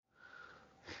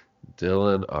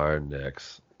Dylan R.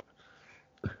 Nix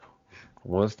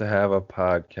wants to have a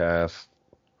podcast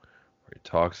where he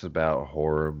talks about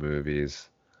horror movies,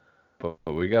 but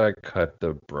we gotta cut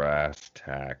the brass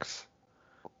tacks.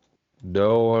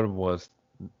 No one wants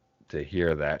to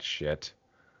hear that shit.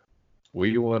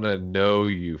 We want to know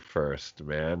you first,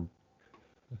 man.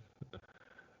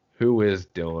 Who is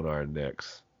Dylan R.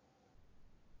 Nix?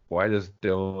 Why does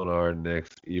Dylan R. Nix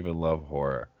even love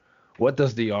horror? What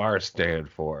does the R stand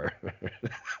for?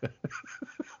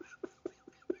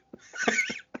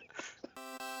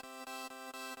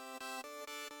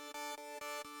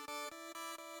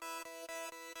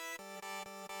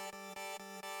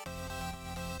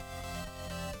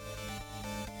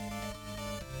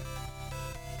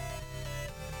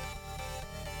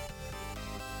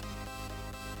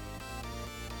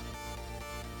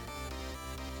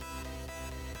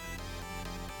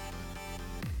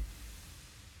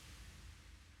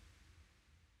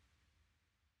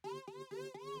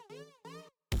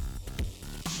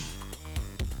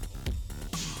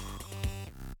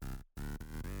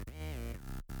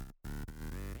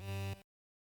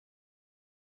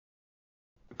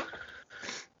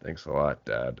 Thanks a lot,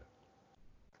 Dad.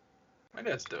 My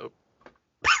dad's dope.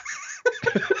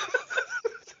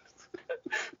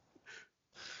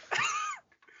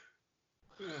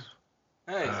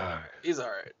 He's all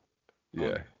right.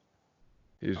 Yeah.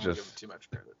 He's I don't give him just too much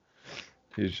credit.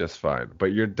 he's just fine.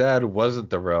 But your dad wasn't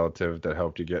the relative that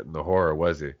helped you get in the horror,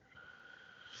 was he?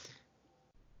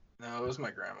 No, it was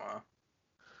my grandma.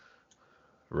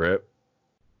 Rip.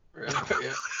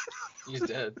 Yeah. He's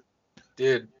dead.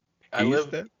 Dude,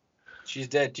 Dead? She's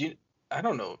dead. I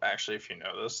don't know actually if you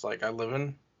know this. Like, I live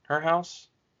in her house.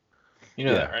 You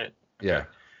know Yeah. that, right? Yeah.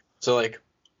 So, like,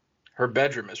 her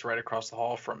bedroom is right across the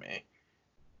hall from me.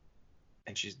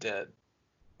 And she's dead.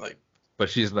 Like, But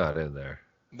she's not in there.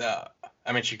 no.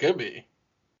 I mean, she could be.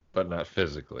 But not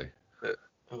physically.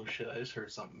 Oh, shit. I just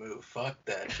heard something move. Fuck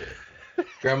that shit.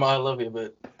 Grandma, I love you,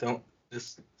 but don't.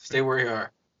 Just stay where you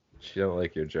are. She don't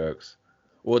like your jokes.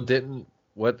 Well,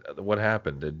 what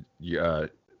happened? Did you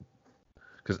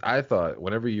because I thought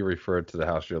whenever you referred to the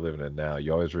house you're living in now,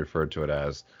 you always referred to it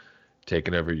as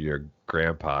taking over your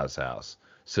grandpa's house.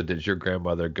 So did your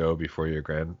grandmother go before your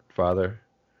grandfather?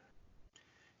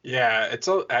 Yeah, it's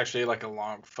actually like a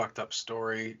long fucked up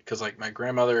story because like my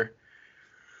grandmother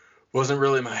wasn't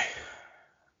really my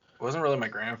wasn't really my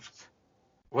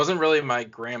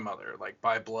grandmother like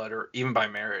by blood or even by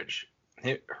marriage.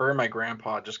 Her and my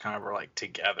grandpa just kind of were like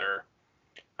together.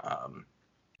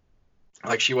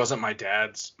 Like she wasn't my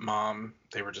dad's mom.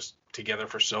 They were just together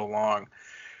for so long.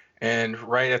 And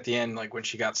right at the end, like when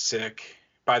she got sick,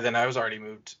 by then I had already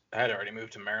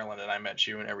moved to Maryland and I met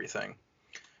you and everything.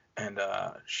 And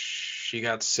she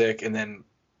got sick and then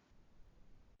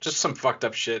just some fucked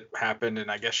up shit happened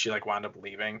and I guess she like wound up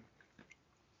leaving.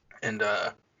 And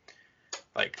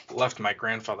like left my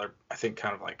grandfather, I think,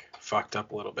 kind of like fucked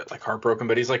up a little bit, like heartbroken,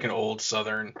 but he's like an old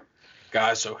Southern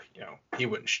guy, so he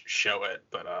wouldn't show it.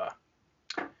 But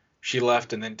she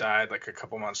left and then died like a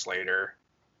couple months later,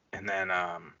 and then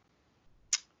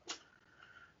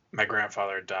my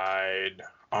grandfather died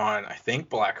on I think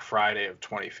Black Friday of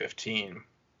 2015,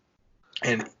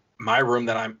 and my room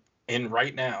that I'm in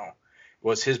right now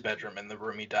was his bedroom in the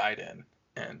room he died in,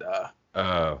 and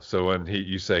So when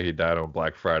you say he died on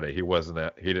Black Friday, he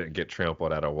didn't get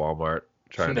trampled out of Walmart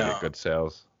trying to get good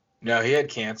sales. No, he had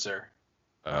cancer.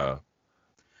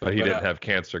 But he didn't have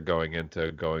cancer going to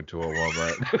a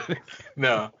Walmart.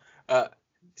 No.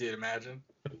 Dude, imagine.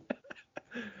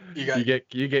 You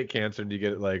get cancer and you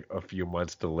get like a few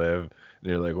months to live,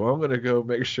 and you're like, well, I'm gonna go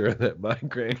make sure that my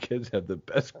grandkids have the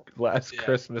best last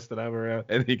Christmas that I'm around,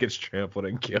 and he gets trampled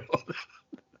and killed.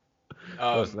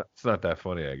 It's not that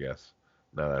funny, I guess.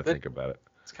 Now that I think about it,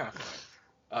 it's kind of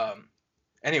funny.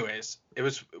 Anyways,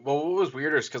 what was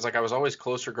weirder is because like I was always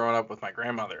closer growing up with my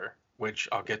grandmother, which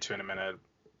I'll get to in a minute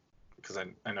because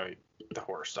I know the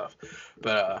horror stuff,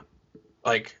 but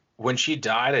like when she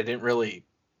died, I didn't really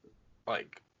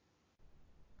like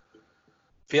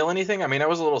feel anything. I mean, I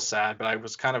was a little sad, but I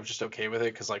was kind of just okay with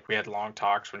it because like we had long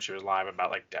talks when she was alive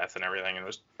about like death and everything, and it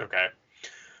was okay.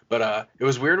 But it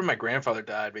was weird when my grandfather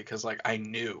died because like I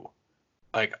knew,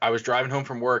 like I was driving home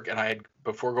from work and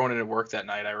before going into work that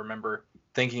night, I remember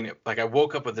thinking like I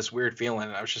woke up with this weird feeling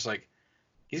and I was just like,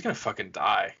 he's gonna fucking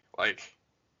die like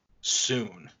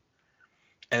soon.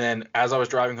 And then as I was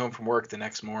driving home from work the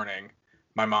next morning,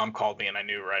 my mom called me and I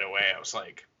knew right away. I was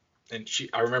like, and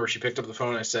I remember she picked up the phone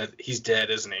and I said, he's dead,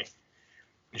 isn't he?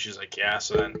 And she's like, yeah.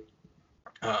 So then,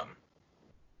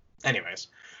 anyways,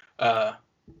 but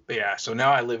yeah, so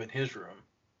now I live in his room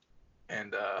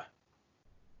and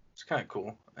It's kind of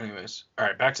cool. Anyways, all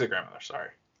right, back to the grandmother. Sorry.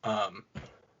 Um,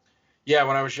 yeah,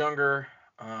 when I was younger,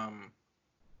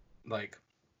 like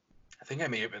I think I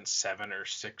may have been 7 or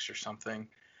 6 or something.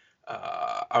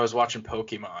 I was watching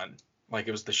Pokemon. Like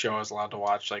it was the show I was allowed to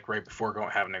watch like right before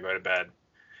having to go to bed,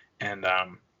 and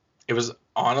it was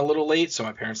on a little late, so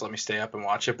my parents let me stay up and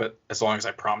watch it. But as long as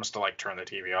I promised to like turn the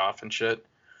TV off and shit,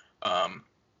 um,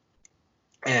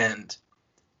 and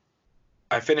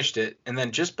I finished it, and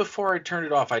then just before I turned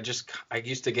it off, I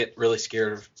used to get really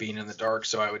scared of being in the dark,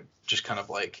 so I would just kind of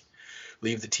like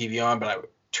leave the TV on, but I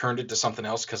turned it to something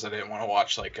else because I didn't want to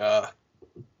watch like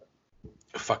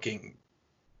fucking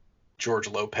George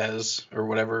Lopez or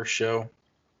whatever show.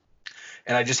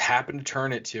 And I just happened to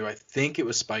turn it to, I think it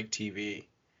was Spike TV,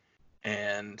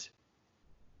 and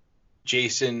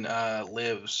Jason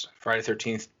Lives, Friday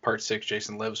 13th Part 6,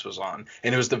 Jason Lives was on.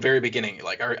 And it was the very beginning.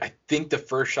 Like I think the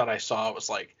first shot I saw was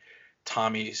like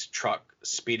Tommy's truck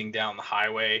speeding down the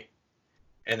highway,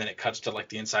 and then it cuts to like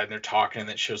the inside and they're talking, and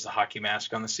then it shows the hockey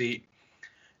mask on the seat.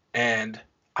 And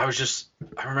I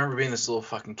remember being this little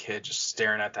fucking kid just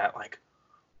staring at that like,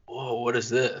 whoa, what is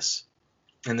this?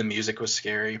 And the music was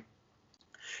scary.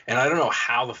 And I don't know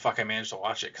how the fuck I managed to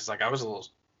watch it, because like I was a little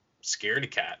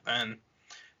scaredy cat then.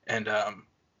 And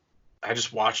I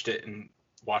just watched it and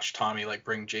watched Tommy like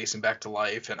bring Jason back to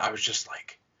life, and I was just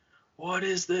like, what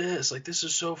is this? Like, this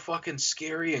is so fucking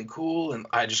scary and cool, and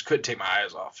I just couldn't take my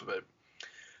eyes off of it.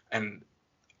 And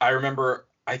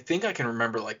I think I can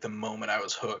remember like the moment I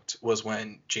was hooked was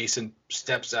when Jason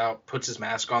steps out, puts his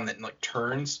mask on, then like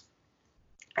turns,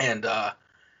 and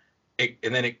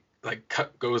then it like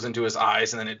goes into his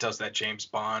eyes, and then it does that James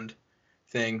Bond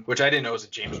thing, which I didn't know was a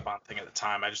James Bond thing at the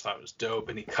time. I just thought it was dope.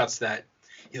 And he cuts that,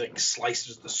 he like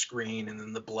slices the screen, and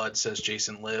then the blood says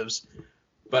Jason Lives.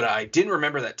 But I didn't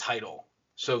remember that title.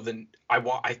 So then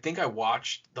I think I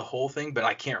watched the whole thing, but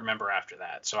I can't remember after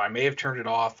that. So I may have turned it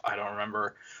off. I don't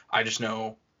remember. I just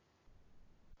know,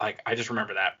 like, I just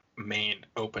remember that main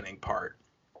opening part.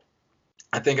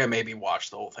 I think I maybe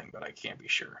watched the whole thing, but I can't be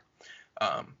sure.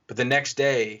 But the next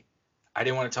day, I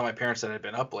didn't want to tell my parents that I'd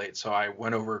been up late, so I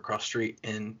went over across the street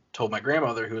and told my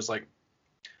grandmother, who was like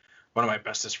one of my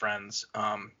bestest friends,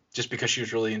 just because she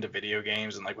was really into video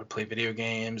games and like would play video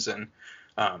games, and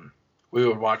we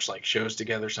would watch like shows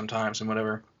together sometimes and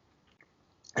whatever.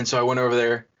 And so I went over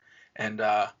there, and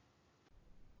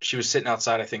she was sitting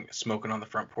outside, I think, smoking on the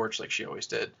front porch like she always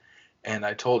did. And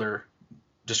I told her,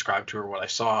 described to her what I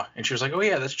saw, and she was like, "Oh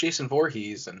yeah, that's Jason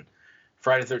Voorhees and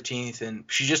Friday the 13th." And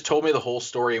she just told me the whole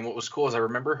story. And what was cool is I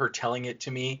remember her telling it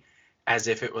to me as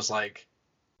if it was like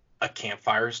a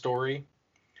campfire story.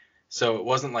 So it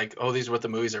wasn't like, oh, these are what the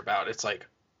movies are about. It's like,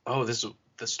 oh, this is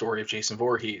the story of Jason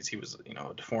Voorhees. He was,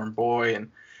 a deformed boy,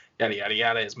 and yada, yada,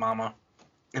 yada, his mama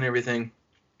and everything.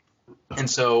 And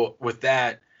so with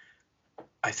that,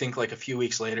 I think like a few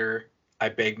weeks later, I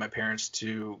begged my parents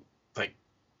to like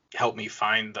help me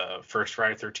find the first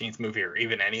Friday the 13th movie, or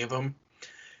even any of them.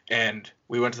 And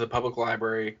we went to the public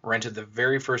library, rented the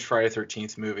very first Friday the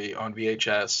 13th movie on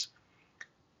VHS.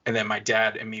 And then my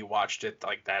dad and me watched it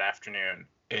like that afternoon.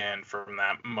 And from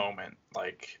that moment,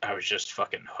 like, I was just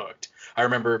fucking hooked. I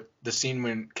remember the scene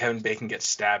when Kevin Bacon gets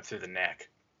stabbed through the neck.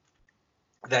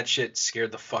 That shit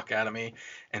scared the fuck out of me.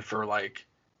 And for like,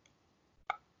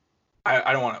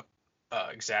 I don't want to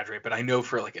exaggerate, but I know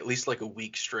for like at least like a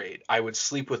week straight, I would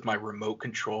sleep with my remote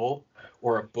control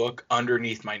or a book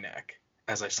underneath my neck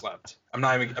as I slept. I'm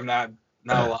not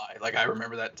a lie. Like, I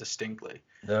remember that distinctly.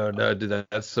 No, dude,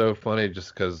 that's so funny.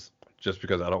 Just because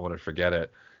I don't want to forget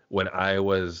it. When I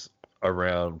was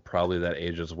around probably that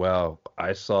age as well,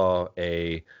 I saw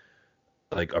a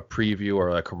preview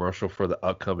or a commercial for the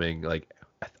upcoming, like,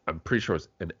 I'm pretty sure it was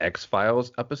an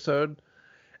X-Files episode,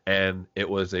 and it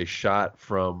was a shot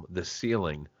from the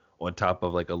ceiling on top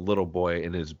of like a little boy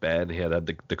in his bed, and he had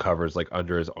the covers like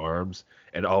under his arms,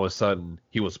 and all of a sudden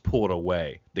he was pulled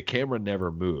away. The camera never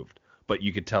moved, but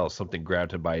you could tell something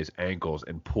grabbed him by his ankles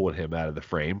and pulled him out of the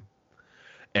frame.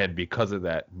 And because of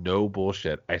that, no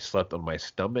bullshit, I slept on my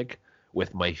stomach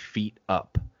with my feet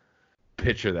up.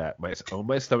 Picture that. On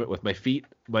my stomach with my feet,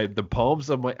 the palms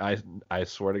of my eyes, I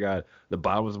swear to God, the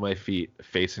bottoms of my feet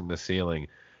facing the ceiling,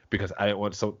 because I didn't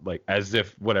want like, as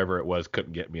if whatever it was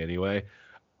couldn't get me anyway.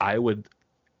 I would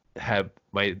have,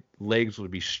 my legs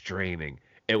would be straining.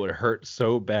 It would hurt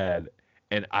so bad,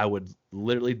 and I would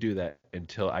literally do that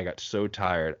until I got so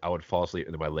tired I would fall asleep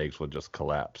and then my legs would just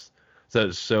collapse. So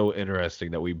it's so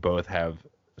interesting that we both have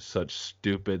such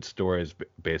stupid stories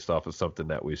based off of something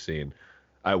that we've seen.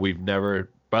 We've never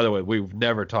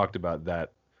talked about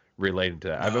that relating to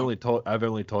that. No. I've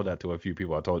only told that to a few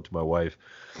people. I told it to my wife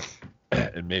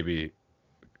and maybe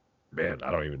Man,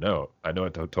 I don't even know. I know I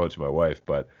told it to my wife,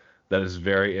 but that is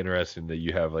very interesting that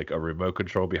you have like a remote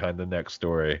control behind the neck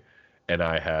story, and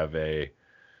I have a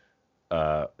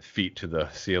feet to the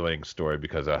ceiling story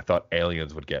because I thought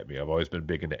aliens would get me. I've always been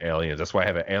big into aliens. That's why I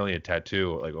have an alien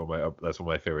tattoo. Like on my that's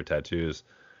one of my favorite tattoos.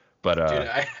 But Dude,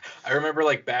 I remember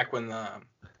like back when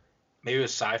maybe it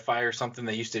was sci-fi or something.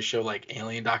 They used to show like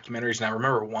alien documentaries, and I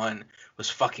remember one was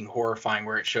fucking horrifying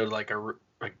where it showed like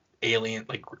like alien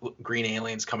like green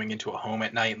aliens coming into a home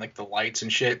at night and like the lights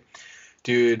and shit.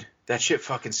 Dude, that shit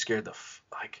fucking scared the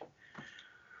like.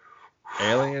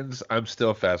 aliens, I'm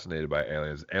still fascinated by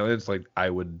aliens. Aliens, like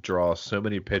I would draw so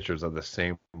many pictures of the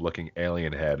same looking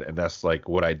alien head, and that's like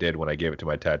what I did when I gave it to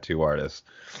my tattoo artist,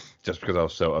 just because I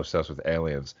was so obsessed with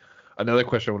aliens. Another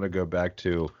question I want to go back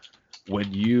to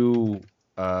when you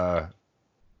uh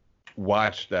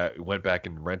went back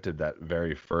and rented that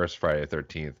very first Friday the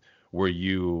 13th, were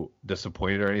you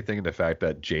disappointed or anything in the fact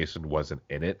that Jason wasn't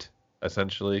in it,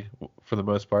 essentially, for the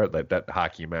most part? Like that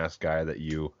hockey mask guy that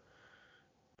you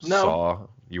No, saw,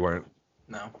 you weren't.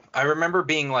 no. I remember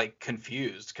being like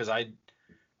confused because I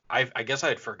guess I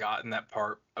had forgotten that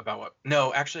part about what.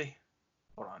 No, actually,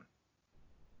 hold on.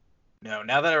 No,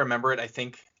 now that I remember it, I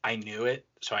think I knew it,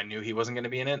 so I knew he wasn't going to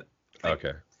be in it. Like,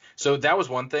 Okay. so that was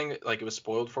one thing. Like it was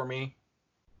spoiled for me.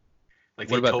 Like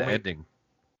What they about told the me. ending?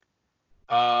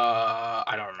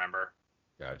 I don't remember.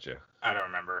 Gotcha. I don't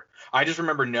remember. I just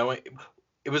remember knowing.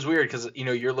 It was weird because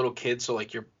you're a little kid, so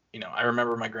like I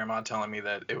remember my grandma telling me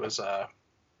that it was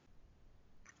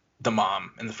the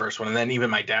mom in the first one, and then even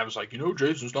my dad was like,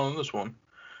 Jason's not in this one.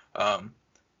 Um,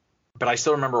 but I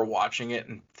still remember watching it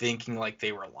and thinking like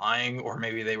they were lying or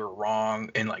maybe they were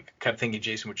wrong, and like kept thinking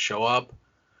Jason would show up.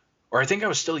 Or I think I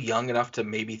was still young enough to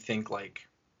maybe think like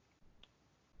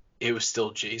it was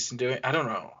still Jason doing it. I don't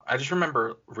know. I just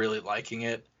remember really liking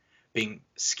it, being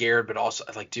scared, but also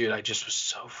like, dude, I just was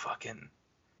so fucking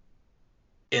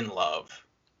in love.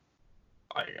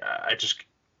 Like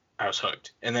I was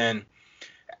hooked. And then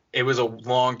it was a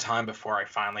long time before I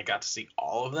finally got to see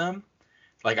all of them.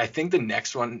 Like I think the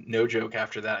next one, no joke,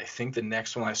 after that, I think the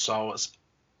next one I saw was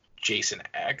Jason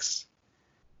X.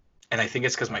 And I think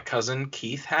it's because my cousin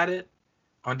Keith had it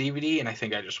on DVD, and I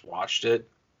think I just watched it.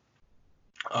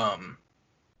 Um,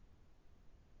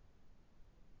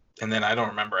 and then I don't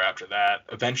remember after that.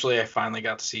 Eventually, I finally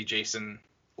got to see Jason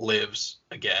Lives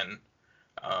again.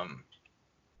 Um,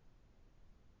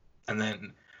 and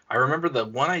then I remember the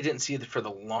one I didn't see for the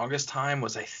longest time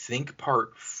was I think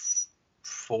part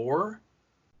 4,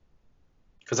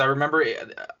 because I remember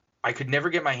I could never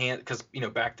get my hand because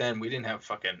back then we didn't have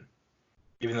fucking,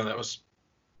 even though that was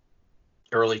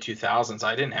early 2000s,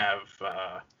 I didn't have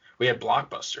we had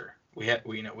Blockbuster. We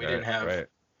didn't have Right.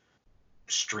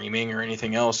 streaming or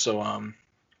anything else, so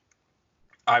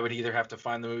I would either have to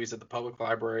find the movies at the public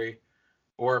library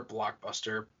or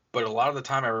Blockbuster. But a lot of the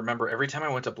time I remember every time I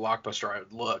went to Blockbuster I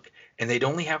would look and they'd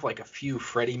only have like a few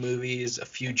Freddy movies, a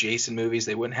few Jason movies.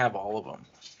 They wouldn't have all of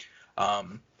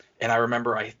them. And I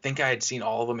remember I think I had seen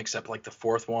all of them except like the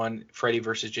fourth one. Freddy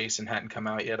versus Jason hadn't come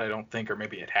out yet, I don't think, or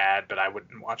maybe it had, but I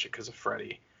wouldn't watch it because of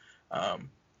Freddy.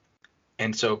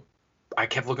 And so I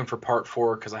kept looking for part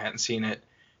 4 because I hadn't seen it.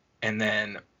 And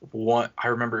then I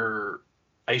remember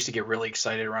I used to get really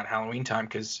excited around Halloween time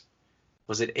because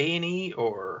was it A&E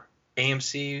or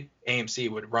AMC? AMC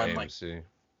would run AMC.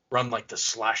 like the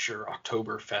slasher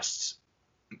October fests,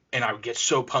 and I would get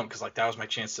so pumped because like that was my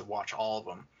chance to watch all of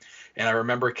them. And I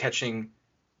remember catching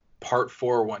part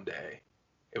 4 one day.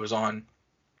 It was on,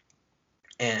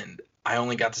 and I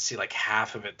only got to see like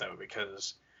half of it though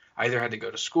because I either had to go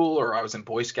to school or I was in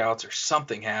Boy Scouts or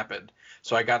something happened.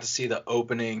 So I got to see the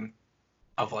opening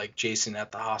of like Jason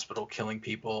at the hospital killing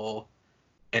people,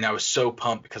 and I was so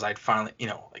pumped because I'd finally,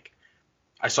 like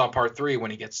I saw part 3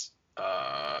 when he gets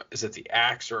is it the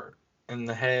axe or in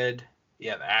the head?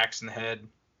 Yeah, the axe in the head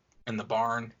in the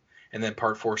barn. And then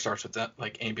part 4 starts with that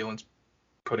like ambulance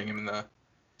putting him in the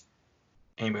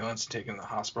ambulance and taking him to the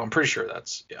hospital. I'm pretty sure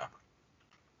that's yeah.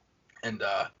 And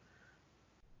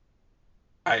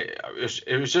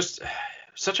it was just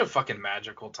such a fucking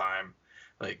magical time.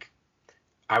 Like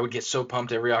I would get so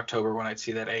pumped every October when I'd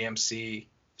see that AMC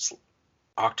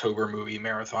October movie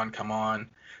marathon come on,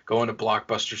 going to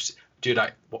Blockbuster. Dude,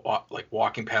 like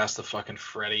walking past the fucking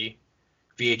Freddy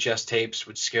VHS tapes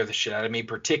would scare the shit out of me,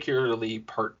 particularly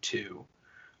part 2.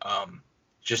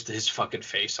 Just his fucking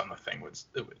face on the thing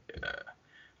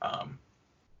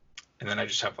and then I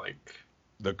just have like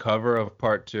The cover of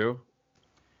part 2.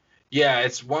 yeah,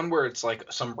 it's one where it's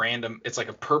like some random, it's like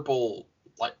a purple,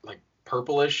 like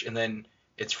purplish, and then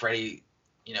it's Freddy,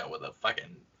 with a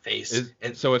fucking face,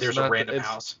 and So it's there's not a random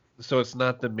house. so it's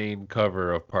not the main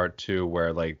cover of part two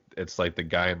where like it's like the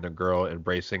guy and the girl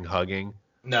embracing, hugging.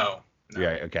 No, no. Yeah,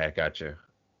 okay, I got you.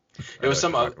 I It know was what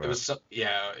some you're other. talking It about. was some.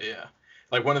 Yeah, yeah.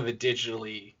 Like one of the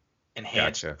digitally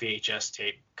enhanced Gotcha. VHS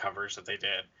tape covers that they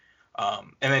did.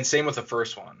 And then same with the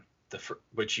first one,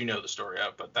 which you know the story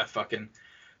of, but that fucking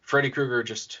Freddy Krueger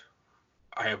just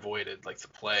I avoided like the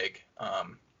plague.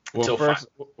 Well, Until fi-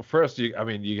 first, I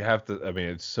mean, you have to. I mean,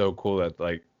 it's so cool that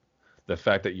like the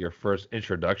fact that your first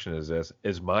introduction is this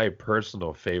is my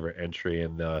personal favorite entry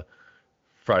in the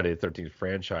Friday the 13th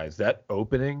franchise. That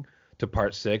opening to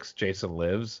part six, Jason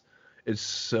Lives, is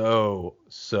so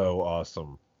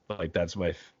awesome. Like that's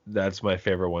my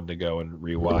favorite one to go and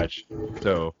rewatch.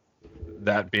 So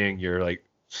that being your like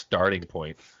starting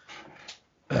point,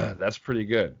 that's pretty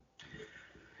good.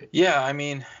 yeah, I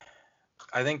mean,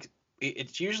 I think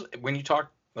it's usually when you talk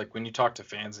to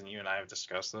fans, and you and I have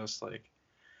discussed this, like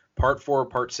part four,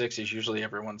 part six is usually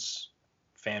everyone's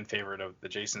fan favorite of the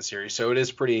Jason series. So it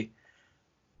is pretty.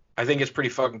 I think it's pretty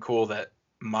fucking cool that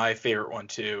my favorite one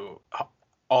too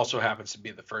also happens to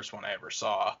be the first one I ever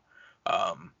saw.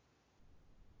 Um,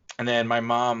 and then my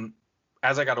mom,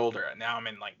 as I got older, now I'm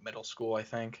in like middle school, I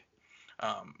think.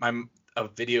 My a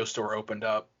video store opened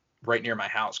up right near my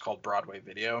house called Broadway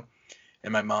Video,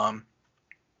 and my mom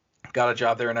got a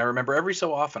job there. And I remember every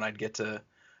so often I'd get to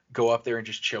go up there and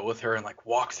just chill with her and like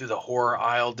walk through the horror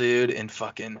aisle, dude, and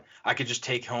fucking I could just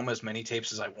take home as many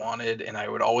tapes as I wanted, and I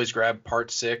would always grab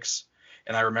part six.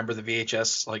 And I remember the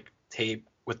VHS like tape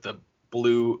with the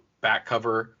blue back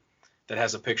cover that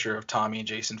has a picture of Tommy and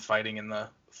Jason fighting in the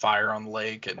fire on the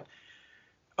lake, and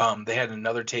they had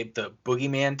another tape, the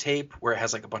Boogeyman tape, where it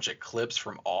has like a bunch of clips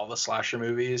from all the slasher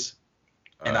movies.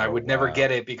 And I Oh would never wow.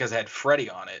 get it because it had Freddy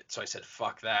on it, so I said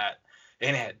fuck that,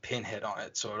 and it had Pinhead on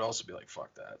it, so it'd also be like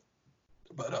fuck that.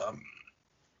 But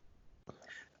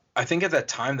I think at that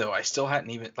time though, I still hadn't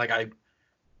even like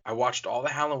I watched all the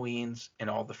Halloweens and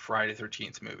all the Friday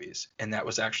 13th movies, and that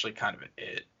was actually kind of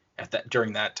it at that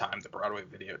during that time, the Broadway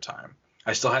video time.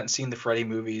 I still hadn't seen the Freddy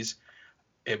movies.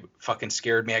 It fucking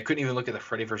scared me. I couldn't even look at the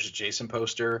Freddy versus Jason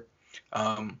poster.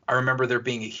 I remember there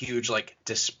being a huge like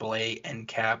display end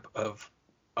cap of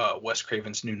Wes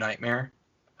Craven's New Nightmare,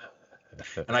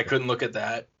 and I couldn't look at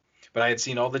that. But I had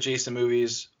seen all the Jason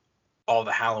movies, all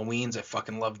the Halloweens. I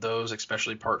fucking loved those,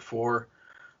 especially Part Four.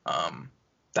 Um,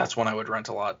 that's when I would rent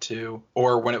a lot too.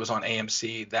 Or when it was on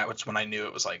AMC, that was when I knew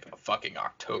it was like fucking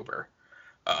October.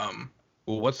 Um,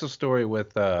 Well, what's the story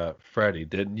with Freddy?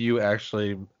 Didn't you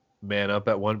actually man up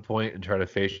at one point and try to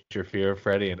face your fear of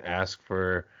Freddy and ask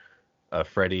for a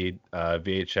Freddy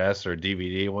VHS or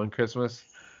DVD one Christmas?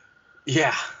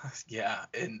 yeah, yeah,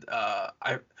 and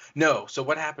I no. So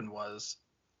what happened was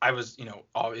I was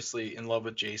obviously in love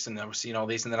with Jason. And I was seeing all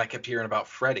these, and then I kept hearing about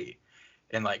Freddy,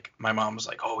 and like my mom was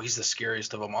like, "Oh, he's the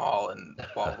scariest of them all," and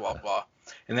blah blah blah.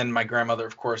 And then my grandmother,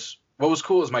 of course, what was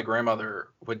cool is my grandmother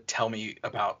would tell me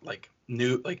about like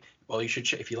new like, well, you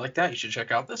should if you like that, you should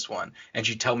check out this one, and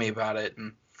she'd tell me about it,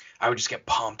 and I would just get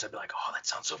pumped. I'd be like, "Oh, that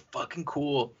sounds so fucking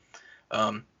cool."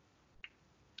 Um,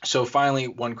 so finally,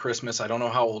 one Christmas, I don't know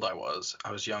how old I was.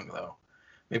 I was young though,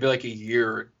 maybe like a year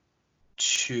or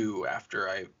two after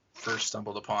I first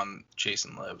stumbled upon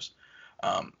Jason Lives.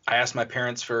 I asked my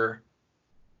parents for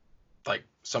like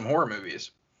some horror movies,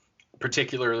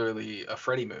 particularly a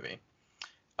Freddy movie.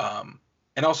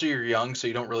 And also you're young, so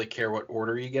you don't really care what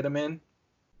order you get them in.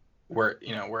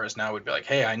 Whereas now would be like,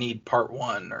 hey, I need part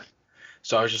one, or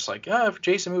so I was just like, a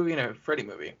Jason movie and a Freddy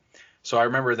movie. So I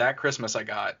remember that Christmas I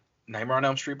got Nightmare on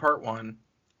Elm Street Part One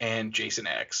and Jason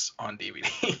X on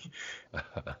DVD.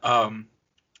 um,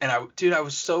 and I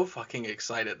was so fucking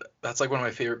excited. That's like one of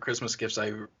my favorite Christmas gifts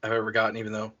I've ever gotten.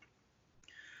 Even though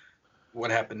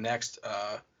what happened next,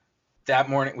 that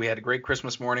morning we had a great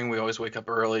Christmas morning. We always wake up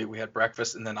early. We had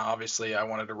breakfast, and then obviously I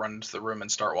wanted to run into the room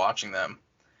and start watching them.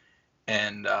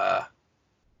 And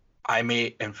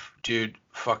dude,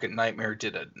 fucking Nightmare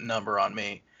did a number on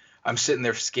me. I'm sitting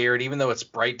there scared, even though it's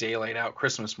bright daylight out,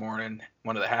 Christmas morning,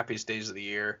 one of the happiest days of the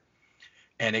year.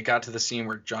 And it got to the scene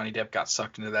where Johnny Depp got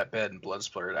sucked into that bed and blood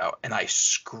splurted out, and I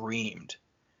screamed,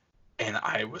 and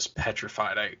I was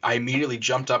petrified. I immediately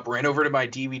jumped up, ran over to my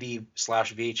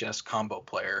DVD/VHS combo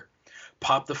player,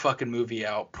 popped the fucking movie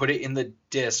out, put it in the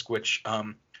disc, which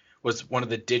was one of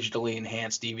the digitally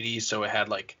enhanced DVDs, so it had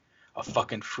like a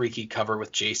fucking freaky cover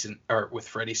with Jason or with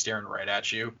Freddy staring right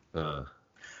at you. uh,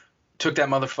 Took that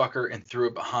motherfucker and threw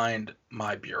it behind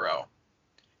my bureau,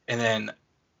 and then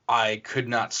I could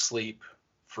not sleep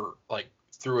for like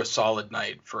through a solid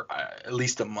night for at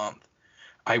least a month.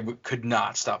 Could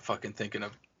not stop fucking thinking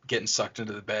of getting sucked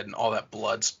into the bed and all that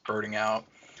blood spurting out.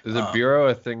 Is a bureau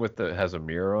a thing with the has a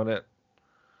mirror on it?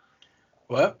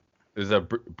 What? Is a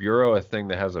bureau a thing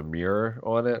that has a mirror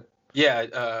on it? Yeah,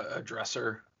 a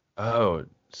dresser. Oh,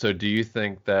 so do you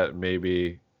think that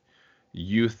maybe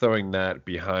you throwing that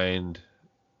behind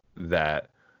that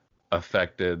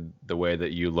affected the way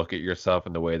that you look at yourself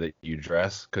and the way that you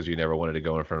dress because you never wanted to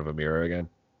go in front of a mirror again?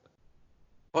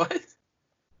 What?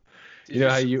 You know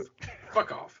how you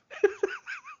Fuck off.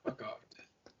 Fuck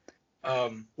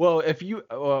off. well, if you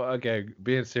well, okay,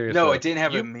 being serious No, though, it didn't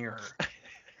have a you mirror.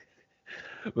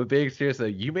 but being serious though,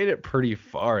 you made it pretty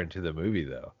far into the movie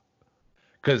though.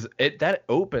 Because it that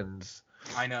opens,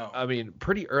 I know. I mean,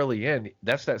 pretty early in.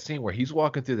 That's that scene where he's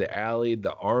walking through the alley,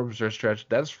 the arms are stretched.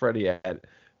 That's Freddy at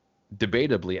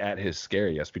debatably at his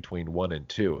scariest between 1 and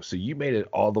 2. So you made it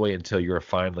all the way until you were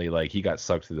finally like he got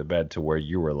sucked through the bed to where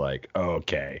you were like,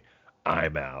 okay,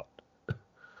 I'm out.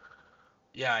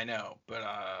 Yeah, I know.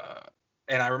 But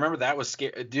and I remember that was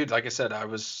scared, dude. Like I said, I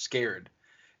was scared,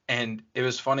 and it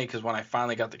was funny because when I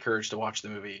finally got the courage to watch the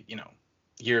movie,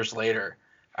 years later,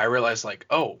 I realized like,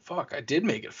 oh fuck, I did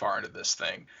make it far into this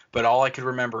thing. But all I could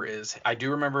remember is I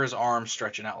do remember his arms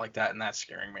stretching out like that, and that's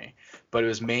scaring me. But it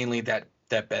was mainly that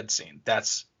bed scene.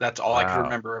 That's all I could Wow.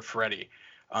 remember of Freddy.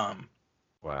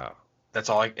 Wow. That's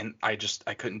all I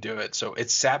couldn't do it. So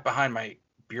it sat behind my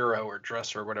bureau or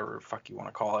dresser or whatever the fuck you want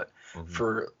to call it Mhm.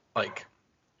 for like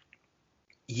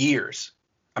years.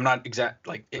 I'm not exact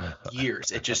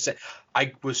years. It just said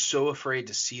I was so afraid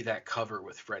to see that cover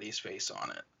with Freddy's face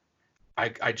on it.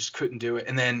 I just couldn't do it.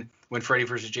 And then when Freddy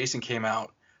vs. Jason came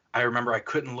out, I remember I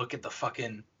couldn't look at the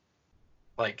fucking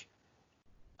like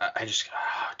I just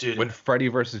dude. When Freddy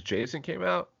versus Jason came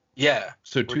out? Yeah,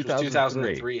 So which was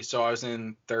 2003. 2003. So I was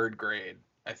in third grade,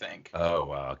 I think. Oh,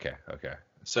 wow. Okay. Okay.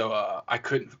 So I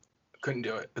couldn't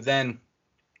do it. But then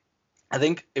I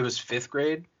think it was fifth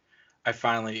grade. I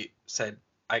finally said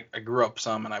I grew up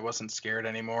some and I wasn't scared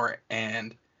anymore.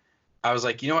 And I was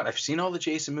like, you know what? I've seen all the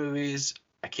Jason movies.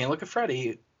 I can't look at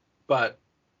Freddy, but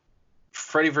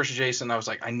Freddy versus Jason, I was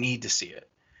like, I need to see it.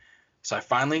 So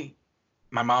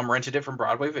my mom rented it from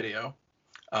Broadway Video.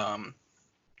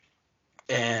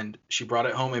 And she brought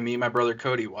it home and me and my brother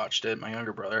Cody watched it, my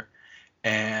younger brother.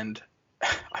 And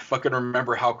I fucking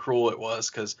remember how cruel it was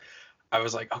because I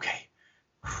was like, okay,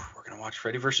 we're going to watch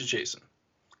Freddy vs. Jason.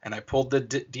 And I pulled the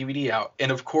DVD out.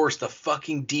 And of course, the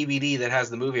fucking DVD that has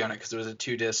the movie on it because it was a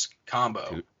 2-disc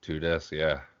combo. Two discs,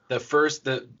 yeah. The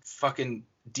fucking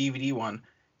DVD one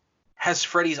has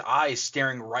Freddy's eyes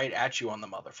staring right at you on the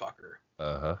motherfucker.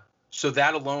 Uh-huh. So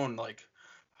that alone, like,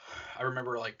 I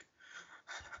remember, like,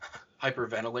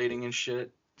 hyperventilating and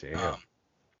shit. Damn.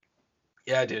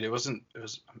 Yeah, dude, I was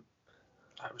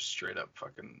straight up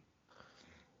fucking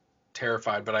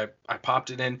terrified, but I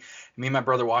popped it in. Me and my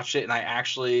brother watched it, and I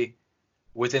actually,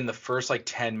 within the first like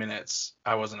 10 minutes,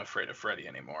 I wasn't afraid of Freddy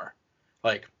anymore.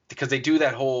 Like, because they do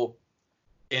that whole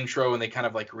intro and they kind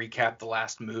of like recap the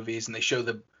last movies, and they show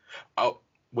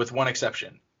with one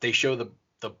exception, they show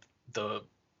the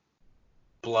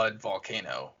blood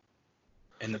volcano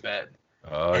in the bed.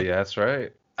 Oh, yeah, that's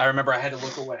right. I remember I had to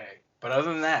look away, but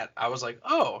other than that, I was like,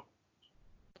 oh,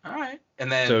 all right.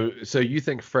 And then So you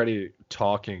think Freddy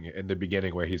talking in the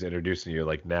beginning where he's introducing you,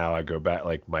 like now I go back,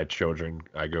 like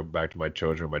I go back to my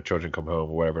children come home,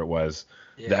 or whatever it was.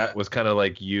 yeah, That was kind of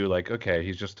like you, like, okay,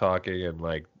 he's just talking, and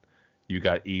like you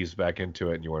got eased back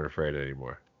into it and you weren't afraid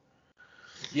anymore.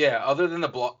 yeah. Other than the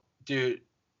block, dude,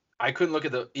 I couldn't look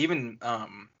at even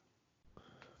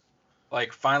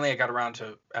like finally I got around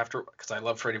to after because I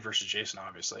love Freddy vs. Jason,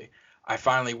 obviously. I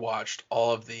finally watched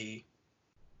all of the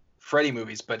Freddy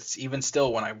movies, but it's even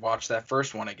still when I watched that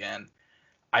first one again,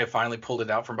 I finally pulled it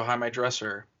out from behind my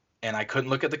dresser and I couldn't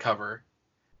look at the cover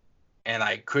and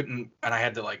I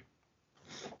had to like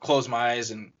close my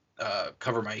eyes and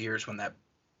cover my ears when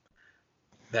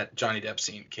that Johnny Depp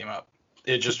scene came up.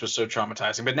 It just was so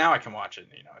traumatizing, but now I can watch it.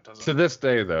 It doesn't. To this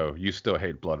day, though, you still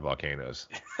hate blood volcanoes.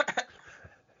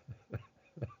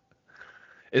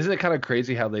 Isn't it kind of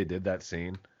crazy how they did that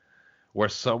scene where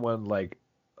someone like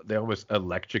they almost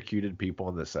electrocuted people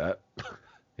on the set?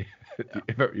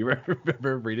 Yeah. You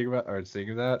remember reading about or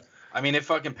seeing that? I mean, it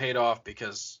fucking paid off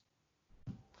because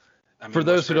For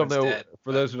those who don't know, dead,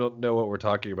 those who don't know what we're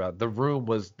talking about,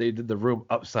 they did the room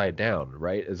upside down,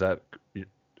 right? Is that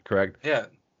correct? Yeah.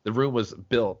 The room was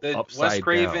built upside Wes down.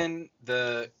 Craven,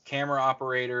 the camera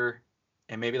operator,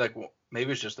 and maybe it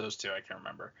was just those two. I can't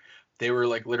remember. They were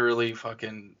like literally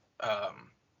fucking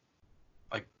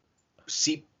like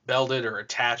seat belted or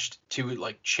attached to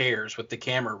like chairs with the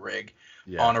camera rig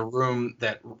on a room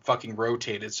that fucking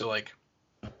rotated. So like,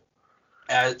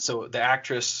 so the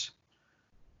actress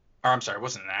Or I'm sorry, it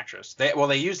wasn't an actress. They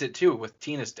used it too with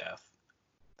Tina's death.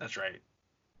 That's right.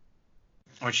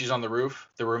 When she's on the roof,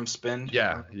 the room spinned.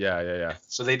 Yeah.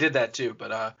 So they did that too,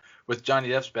 but with Johnny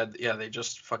Depp's bed, yeah, they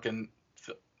just fucking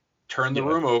turned the Yeah.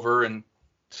 room over and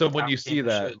So out when you came see the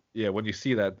that, shit. yeah, when you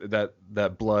see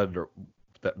that blood or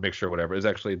that mixture or whatever is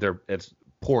actually it's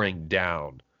pouring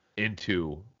down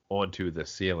into onto the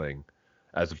ceiling,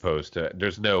 as opposed to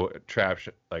there's no trap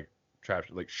like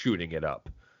shooting it up,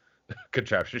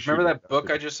 contraption Remember shooting it that up.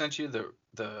 book I just sent you,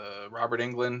 the Robert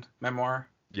Englund memoir?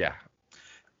 Yeah.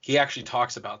 He actually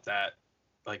talks about that,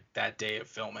 like that day of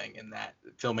filming and that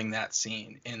filming that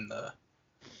scene in the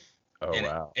Oh in it.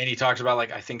 wow. And he talks about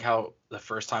like I think how the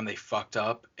first time they fucked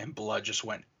up and blood just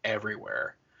went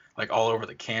everywhere, like all over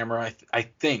the camera. I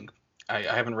think I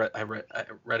haven't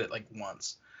read it like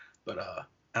once, but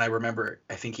and I remember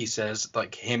I think he says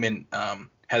like him and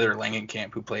Heather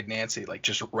Langenkamp, who played Nancy, like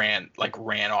just ran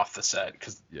off the set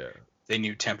because Yeah. they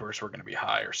knew tempers were going to be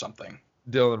high or something.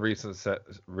 Dylan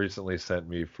recently sent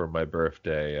me for my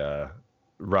birthday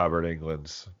Robert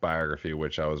Englund's biography,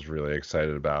 which I was really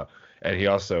excited about, and he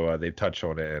also they touch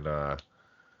on it in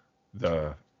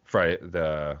the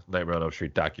Nightmare on Elm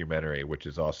Street documentary, which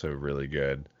is also really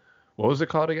good. What was it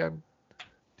called again?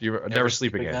 Do you Never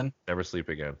Sleep Again? Never Sleep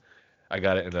Again. I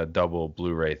got it in a double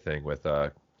Blu-ray thing with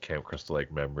Camp Crystal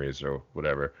Lake Memories or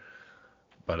whatever.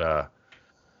 But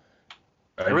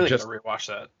I really gotta rewatch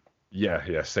that.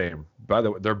 yeah, same. By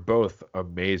the way, they're both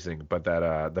amazing, but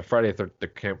that the the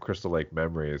Camp Crystal Lake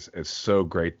Memories is so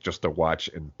great just to watch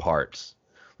in parts.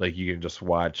 Like you can just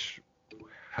watch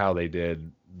how they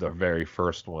did the very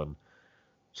first one,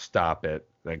 stop it,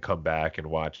 then come back and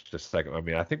watch the second. I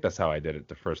mean, I think that's how I did it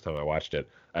the first time I watched it.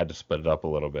 I had to split it up a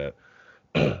little bit.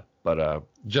 But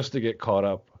just to get caught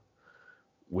up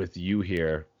with you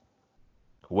here,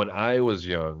 when I was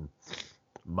young,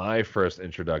 my first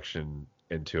introduction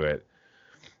into it,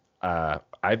 I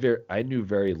knew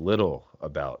very little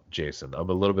about Jason. I'm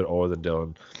a little bit older than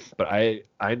Dylan, but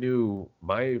I knew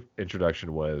my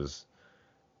introduction was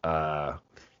uh,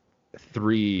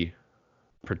 three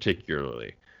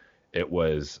particularly. It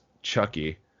was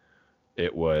Chucky,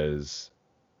 it was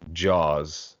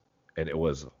Jaws, and it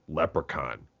was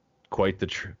Leprechaun. Quite the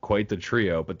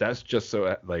trio. But that's just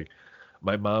so like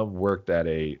my mom worked at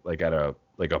a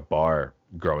bar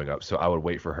growing up, so I would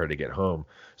wait for her to get home.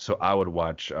 So I would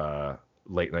watch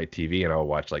late night TV, and I would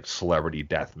watch like Celebrity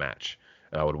Deathmatch,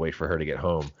 and I would wait for her to get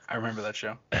home. I remember that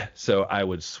show. So I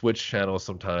would switch channels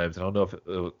sometimes. I don't know if it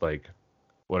was like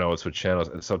when I would switch channels,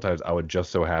 and sometimes I would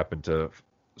just so happen to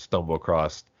stumble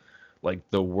across like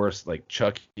the worst, like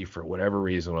Chucky, for whatever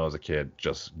reason when I was a kid,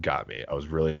 just got me. I was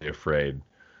really afraid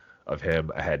of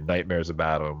him. I had nightmares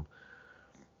about him.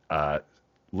 Uh,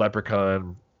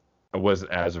 Leprechaun, I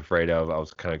wasn't as afraid of. I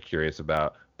was kind of curious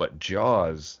about, but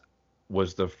Jaws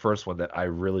was the first one that I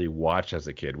really watched as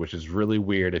a kid, which is really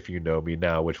weird if you know me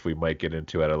now, which we might get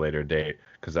into at a later date,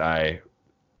 because I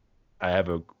have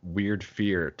a weird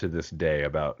fear to this day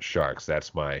about sharks.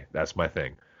 That's my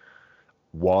thing.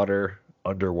 Water,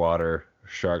 underwater,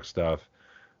 shark stuff.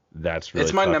 That's really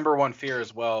It's my tough. number one fear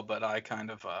as well, but I kind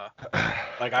of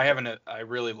like I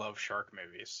really love shark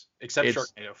movies. Except It's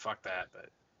Sharknado, fuck that, but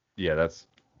yeah, that's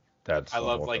I a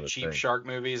love whole like other cheap thing. shark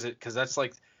movies because that's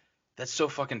so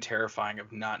fucking terrifying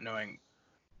of not knowing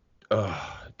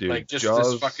Dude, like just this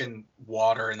Jaws. fucking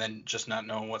water and then just not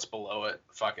knowing what's below it.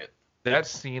 Fuck it. That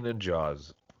scene in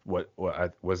Jaws.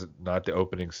 Was it not the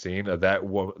opening scene of that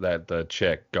the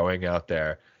chick going out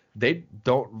there? They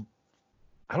don't.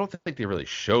 I don't think they really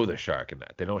show the shark in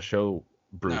that. They don't show No,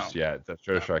 Bruce yet. They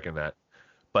show the no. shark in that,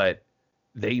 but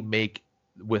they make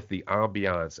with the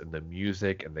ambiance and the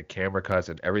music and the camera cuts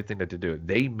and everything that they do,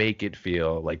 they make it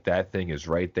feel like that thing is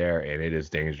right there and it is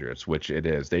dangerous, which it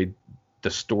is. The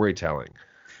storytelling.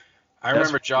 I That's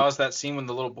remember Jaws, that scene when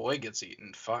the little boy gets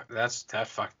eaten. Fuck,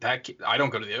 I don't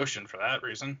go to the ocean for that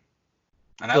reason.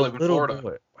 And I the live in little Florida.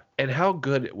 boy. And how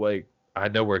good, like, I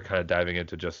know we're kind of diving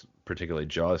into just particularly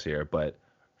Jaws here, but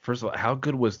first of all, how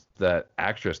good was that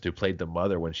actress who played the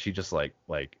mother when she just like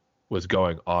was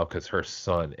going off because her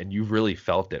son, and you really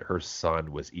felt it, her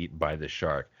son was eaten by the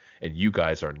shark, and you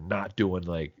guys are not doing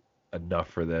like enough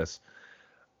for this.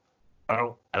 I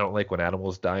don't like when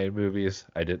animals die in movies.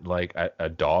 I didn't like a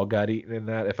dog got eaten in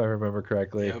that, if I remember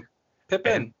correctly. Yep. And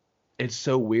Pippin. it's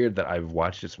so weird that I've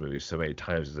watched this movie so many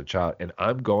times as a child, and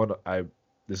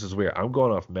this is weird. I'm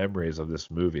going off memories of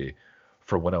this movie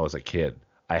from when I was a kid.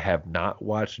 I have not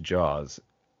watched Jaws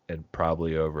in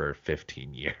probably over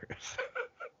 15 years.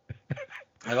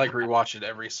 I like rewatch it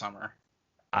every summer.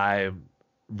 I'm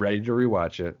ready to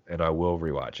rewatch it, and I will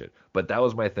rewatch it. But that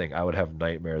was my thing. I would have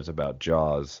nightmares about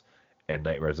Jaws and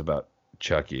nightmares about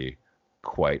Chucky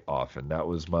quite often. That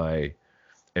was my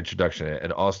introduction.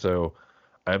 And also,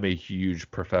 I'm a huge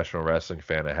professional wrestling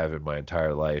fan. I have in my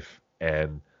entire life,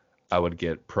 and I would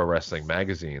get pro wrestling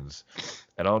magazines.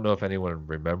 And I don't know if anyone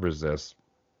remembers this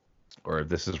or if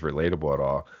this is relatable at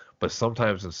all, but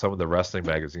sometimes in some of the wrestling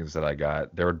magazines that I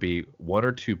got, there would be 1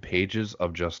 or 2 pages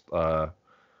of just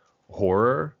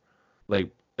horror. Like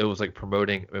it was like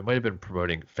promoting, it might have been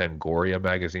promoting Fangoria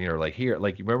magazine, or like here,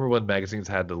 like you remember when magazines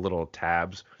had the little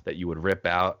tabs that you would rip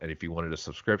out, and if you wanted a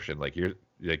subscription, like you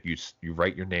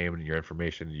write your name and your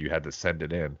information, and you had to send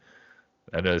it in.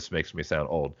 I know this makes me sound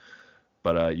old,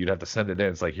 but you'd have to send it in.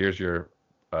 It's like, here's your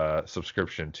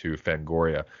subscription to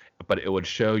Fangoria, but it would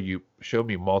show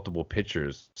me multiple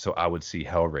pictures, so I would see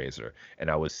Hellraiser, and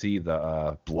I would see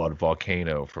the blood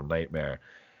volcano from Nightmare,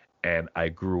 and I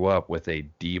grew up with a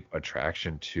deep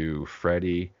attraction to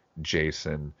Freddy,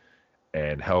 Jason,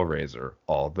 and Hellraiser,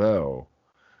 although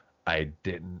I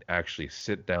didn't actually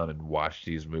sit down and watch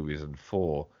these movies in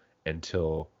full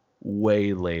until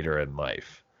way later in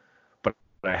life. But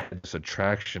I had this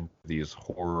attraction to these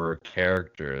horror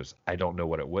characters. I don't know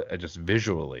what it was, just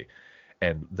visually.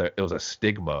 And it was a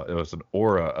stigma. It was an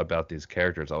aura about these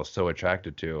characters I was so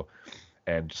attracted to.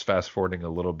 And just fast forwarding a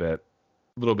little bit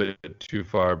too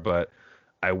far, but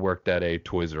I worked at a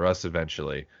Toys R Us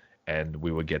eventually, and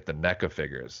we would get the NECA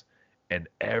figures. And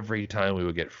every time we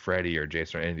would get Freddy or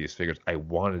Jason or any of these figures, I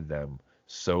wanted them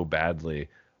so badly.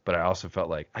 But I also felt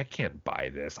like I can't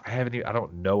buy this. I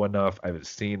don't know enough. I haven't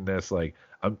seen this. Like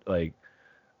I'm like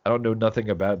I don't know nothing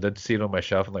about it. Then see it on my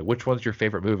shelf. I'm like, which one's your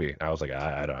favorite movie? And I was like,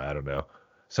 I don't know.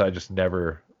 So I just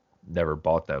never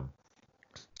bought them.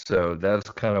 So that's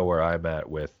kind of where I'm at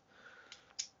with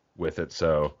it.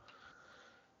 So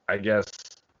I guess,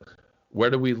 where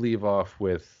do we leave off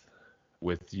with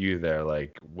you there?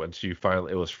 Like once you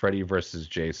finally, it was Freddy versus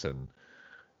Jason.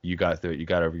 You got through it. You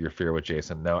got over your fear with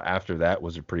Jason. Now after that,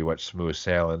 was it pretty much smooth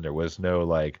sailing? There was no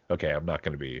like, okay, I'm not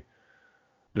going to be.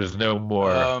 There's no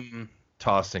more Um,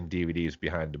 tossing DVDs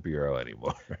behind the bureau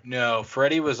anymore. no,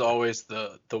 Freddy was always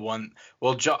the one.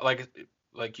 Well,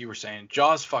 like you were saying,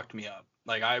 Jaws fucked me up.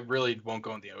 Like I really won't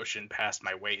go in the ocean past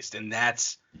my waist, and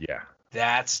Yeah.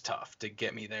 that's tough to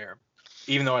get me there.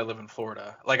 Even though I live in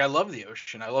Florida, like I love the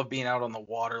ocean. I love being out on the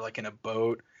water, like in a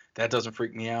boat. That doesn't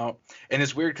freak me out. And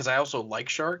it's weird because I also like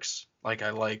sharks. Like I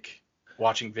like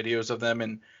watching videos of them,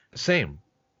 and Same.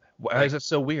 Why is like it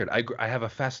so weird? I have a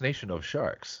fascination of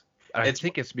sharks. I it's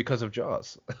think it's because of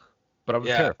Jaws, but I'm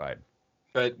yeah. terrified.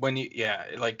 But when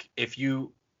like if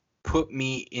you put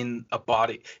me in a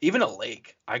body, even a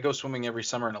lake, I go swimming every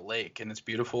summer in a lake, and it's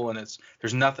beautiful, and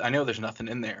there's nothing. I know there's nothing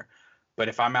in there, but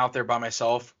if I'm out there by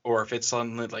myself, or if it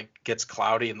suddenly like gets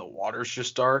cloudy and the water's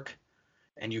just dark,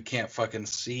 and you can't fucking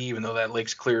see, even though that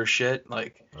lake's clear as shit,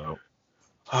 like Oh,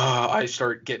 I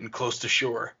start getting close to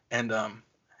shore, and I'm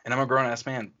a grown ass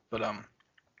man, but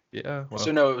yeah. so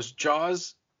Well, no, it was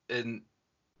Jaws and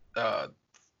uh,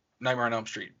 Nightmare on Elm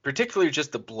Street, particularly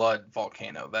just the blood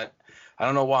volcano. That I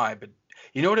don't know why, but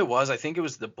you know what it was? I think it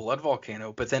was the blood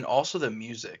volcano, but then also the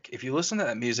music. If you listen to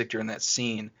that music during that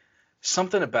scene,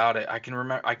 something about it, I can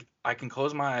remember. I can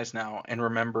close my eyes now and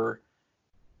remember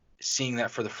seeing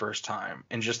that for the first time,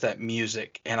 and just that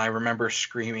music, and I remember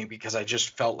screaming because I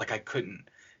just felt like I couldn't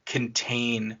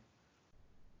contain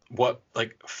what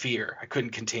like fear. I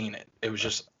couldn't contain it. It was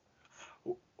just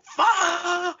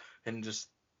ah! And just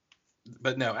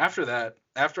but no, after that,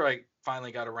 after I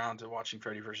finally got around to watching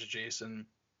Freddy vs. Jason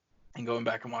and going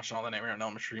back and watching all the Nightmare on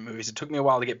Elm Street movies, it took me a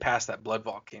while to get past that blood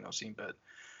volcano scene. But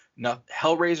no,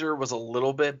 Hellraiser was a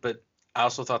little bit, but I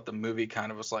also thought the movie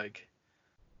kind of was like,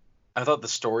 I thought the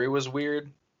story was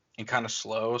weird and kind of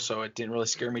slow, so it didn't really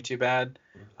scare me too bad.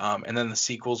 And then the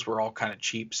sequels were all kind of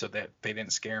cheap, so that they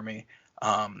didn't scare me.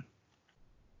 Um,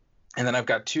 and then I've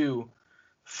got two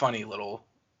funny little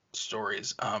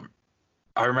stories.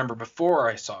 I remember before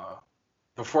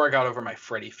I got over my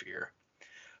Freddy fear.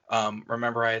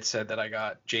 Remember I had said that I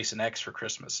got Jason X for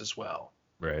Christmas as well.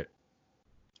 right.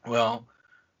 Well,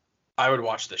 I would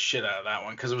watch the shit out of that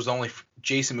one because it was the only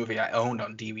Jason movie I owned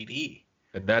on DVD.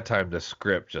 And that time, the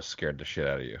script just scared the shit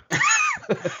out of you.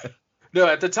 No,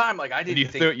 at the time, like I And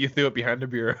didn't think. you threw it behind the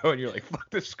bureau, and you're like, "Fuck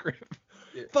this script,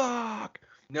 fuck."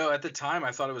 No, at the time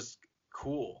I thought it was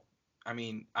cool. I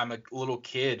mean, I'm a little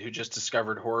kid who just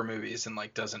discovered horror movies and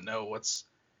like doesn't know what's,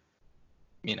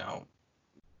 you know,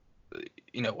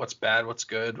 what's bad, what's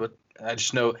good. What I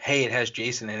just know, hey, it has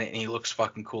Jason in it and he looks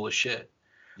fucking cool as shit.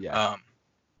 Yeah.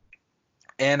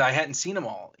 And I hadn't seen them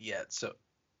all yet, so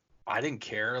I didn't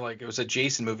care. Like it was a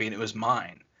Jason movie and it was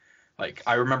mine. Like,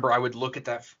 I remember I would look at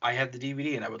that. I had the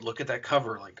DVD and I would look at that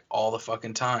cover like all the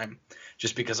fucking time,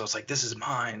 just because I was like, this is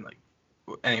mine. Like,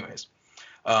 anyways,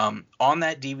 on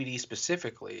that DVD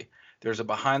specifically, there's a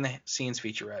behind the scenes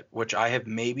featurette which I have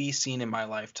maybe seen in my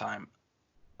lifetime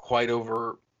quite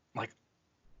over like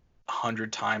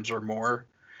 100 times or more.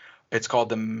 It's called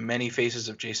The Many Faces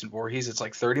of Jason Voorhees. It's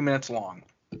like 30 minutes long,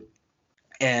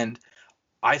 and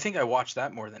I think I watched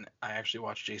that more than I actually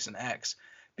watched Jason X,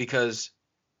 because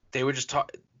they would just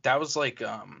talk. That was like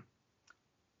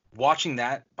watching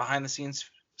that behind the scenes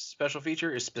special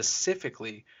feature is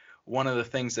specifically one of the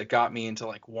things that got me into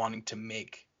like wanting to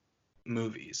make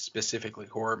movies, specifically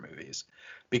horror movies,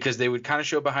 because they would kind of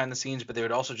show behind the scenes, but they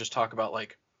would also just talk about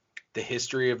like the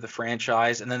history of the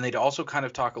franchise, and then they'd also kind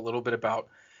of talk a little bit about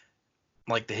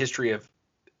like the history of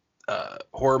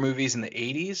horror movies in the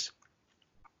 80s,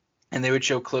 and they would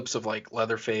show clips of like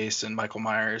Leatherface and Michael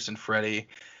Myers and Freddy,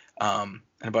 and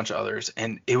a bunch of others,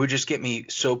 and it would just get me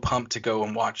so pumped to go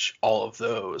and watch all of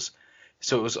those.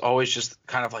 So it was always just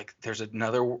kind of like, there's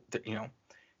another, you know,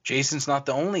 Jason's not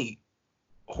the only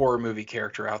horror movie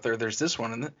character out there. There's this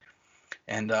one,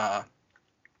 and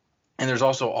there's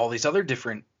also all these other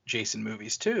different Jason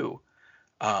movies too.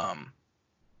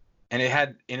 And it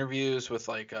had interviews with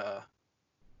like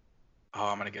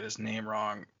I'm gonna get his name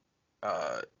wrong,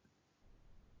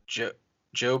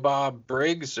 Joe Bob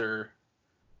Briggs, or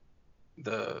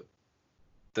the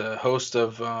host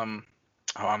of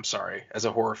I'm sorry, as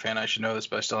a horror fan I should know this,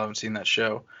 but I still haven't seen that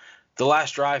show, The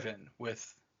Last Drive-In,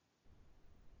 with,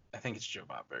 I think it's Joe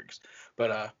Bob Briggs,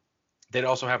 but they'd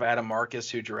also have Adam Marcus,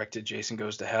 who directed Jason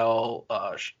Goes to Hell,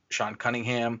 Sean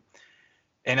Cunningham,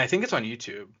 and I think it's on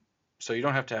YouTube, so you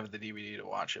don't have to have the DVD to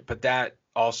watch it. But that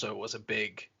also was a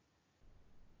big,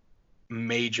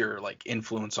 major like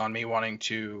influence on me wanting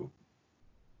to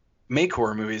make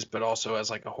horror movies, but also as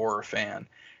like a horror fan.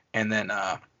 And then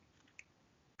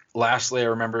lastly, I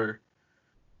remember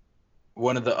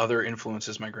one of the other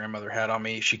influences my grandmother had on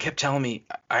me. She kept telling me,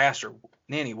 I asked her,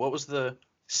 Nanny, what was the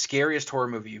scariest horror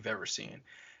movie you've ever seen?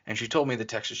 And she told me the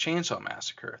Texas Chainsaw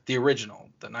Massacre, the original,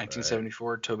 the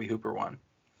 1974 right. Tobe Hooper one.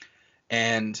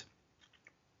 And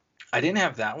I didn't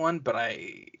have that one, but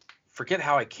I forget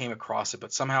how I came across it,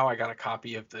 but somehow I got a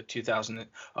copy of the 2000.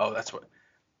 Oh, that's what.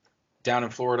 Down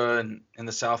in Florida and in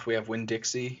the South, we have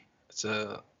Winn-Dixie. It's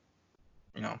a,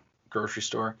 grocery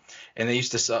store, and they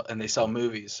used to sell, and they sell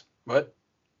movies. What?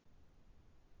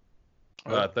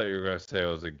 Oh, I thought you were gonna say it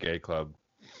was a gay club.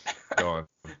 Go on.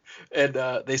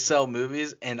 And they sell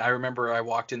movies, and I remember I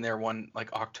walked in there one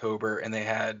like October, and they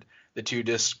had the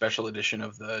 2-disc special edition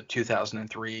of the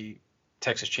 2003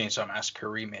 Texas Chainsaw Massacre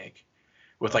remake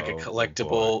with like a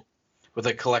collectible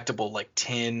like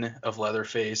tin of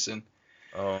Leatherface. And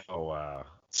oh wow.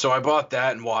 So I bought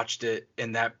that and watched it,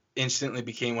 and that instantly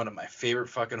became one of my favorite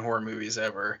fucking horror movies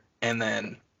ever. And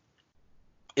then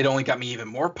it only got me even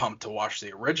more pumped to watch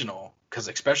the original, because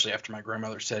especially after my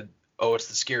grandmother said, oh, it's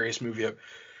the scariest movie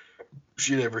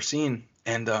she'd ever seen.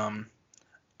 And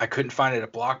I couldn't find it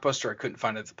at Blockbuster. I couldn't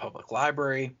find it at the public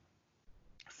library.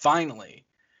 Finally,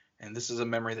 and this is a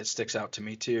memory that sticks out to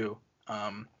me too,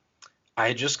 I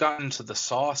had just gotten into the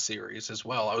Saw series as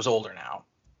well. I was older now,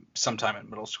 sometime in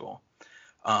middle school.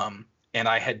 And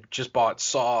I had just bought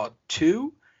Saw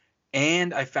 2,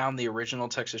 and I found the original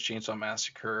Texas Chainsaw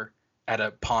Massacre at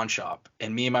a pawn shop.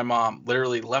 And me and my mom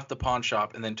literally left the pawn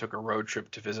shop and then took a road trip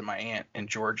to visit my aunt in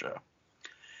Georgia.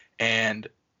 And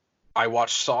I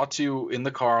watched Saw 2 in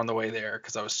the car on the way there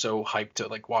because I was so hyped to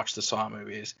like watch the Saw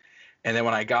movies. And then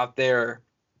when I got there,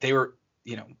 they were,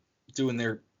 doing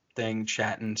their thing,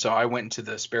 chatting. So I went into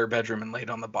the spare bedroom and laid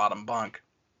on the bottom bunk.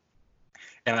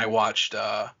 And I watched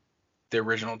the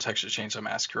original Texas Chainsaw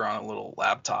Massacre on a little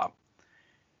laptop.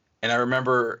 And I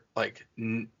remember like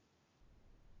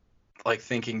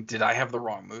thinking, did I have the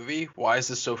wrong movie? Why is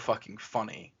this so fucking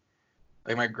funny?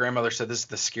 Like, my grandmother said this is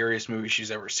the scariest movie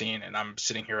she's ever seen, and I'm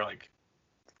sitting here like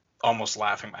almost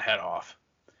laughing my head off.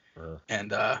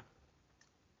 And I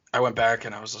went back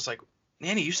and I was just like,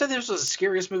 Nanny, you said this was the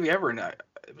scariest movie ever, and it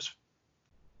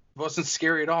wasn't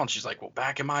scary at all. And she's like, well,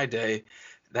 back in my day,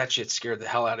 that shit scared the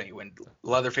hell out of me when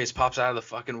Leatherface pops out of the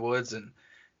fucking woods and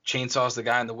chainsaws the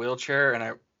guy in the wheelchair.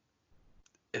 And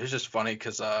it was just funny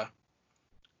because I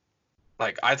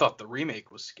thought the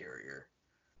remake was scarier.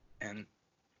 And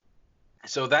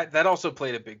so that also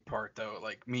played a big part, though.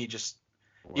 Like, me just,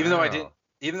 Wow. even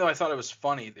though I thought it was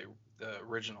funny, the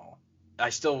original, I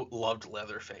still loved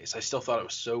Leatherface. I still thought it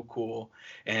was so cool.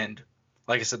 And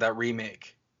like I said, that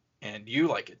remake, and you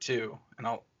like it too. And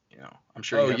I'm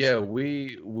sure. Oh yeah,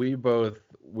 we both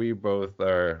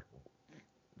are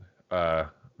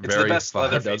it's the best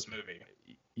Leatherface movie.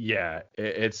 Yeah,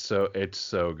 it's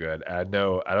so good. I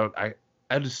know I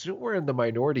assume we're in the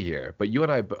minority here, but you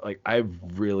and I like I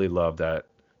really love that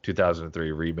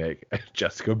 2003 remake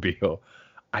Jessica Biel.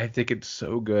 I think it's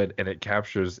so good and it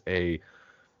captures a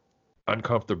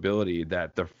uncomfortability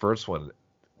that the first one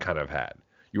kind of had.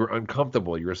 You were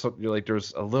uncomfortable. You're like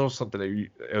there's a little something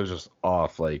it was just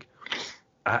off. Like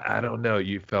I don't know.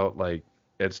 You felt like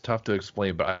it's tough to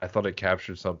explain, but I thought it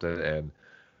captured something, and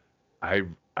I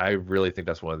I really think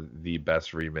that's one of the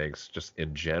best remakes just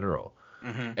in general.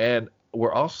 Hmm. And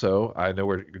we're also, I know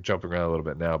we're jumping around a little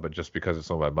bit now, but just because it's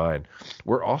on my mind,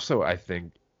 we're also, I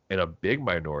think, in a big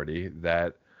minority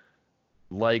that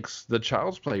likes the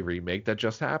Child's Play remake that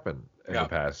just happened in the Yeah.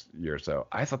 past year or so.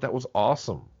 I thought that was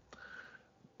awesome.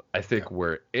 Yeah. I think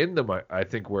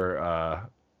we're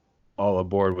all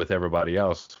aboard with everybody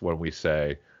else when we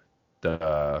say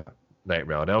the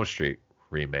Nightmare on Elm Street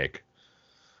remake.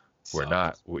 We're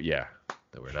not, Sucked. yeah,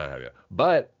 that we're not happy.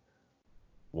 But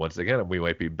once again, we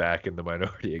might be back in the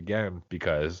minority again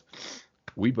because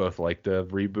we both like the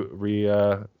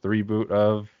reboot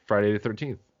of Friday the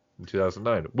 13th in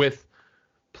 2009 with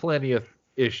plenty of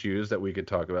issues that we could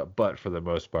talk about, but for the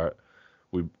most part,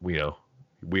 we you know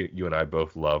you and I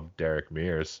both love Derek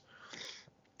Mears.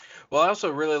 Well, I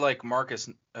also really like Marcus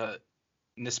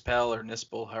Nispel or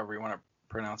Nispel, however you want to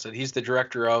pronounce it. He's the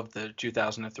director of the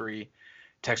 2003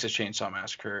 Texas Chainsaw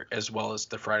Massacre as well as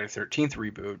the Friday the 13th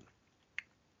reboot.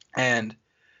 And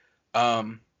I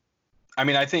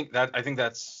mean, I think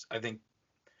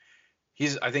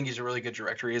he's a really good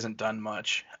director. He hasn't done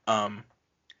much.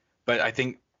 But I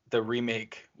think the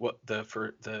remake,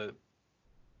 for the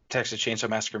Texas Chainsaw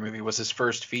Massacre movie was his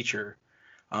first feature.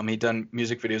 He'd done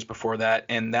music videos before that,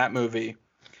 and that movie,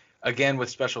 again with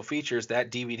special features,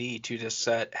 that DVD 2 disc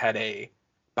set had a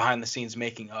behind the scenes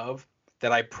making of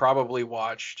that I probably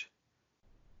watched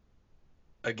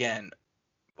again,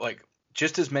 like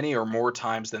just as many or more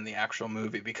times than the actual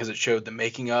movie because it showed the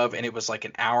making of, and it was like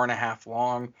an hour and a half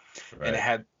long, and it Right.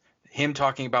 had him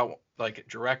talking about like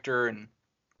director and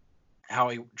how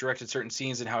he directed certain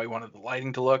scenes and how he wanted the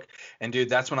lighting to look. And dude,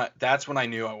 that's when I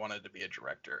knew I wanted to be a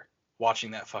director.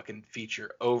 Watching that fucking feature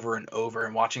over and over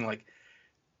and watching like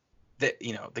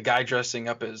the guy dressing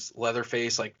up as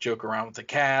Leatherface like joke around with the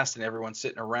cast and everyone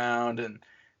sitting around and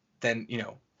then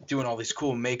doing all these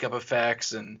cool makeup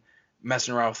effects and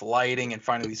messing around with lighting and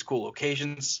finding these cool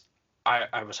locations.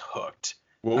 I was hooked.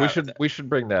 Well, we should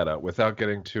bring that up without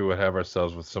getting too ahead of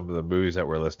ourselves with some of the movies that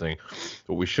we're listening.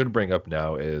 What we should bring up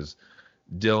now is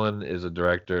Dylan is a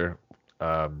director.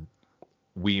 Um,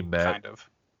 we met. Kind of.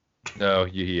 No,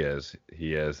 he is,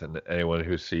 and anyone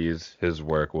who sees his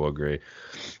work will agree.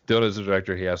 Dylan is a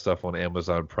director. He has stuff on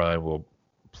Amazon Prime. We'll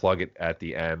plug it at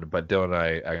the end. But Dylan and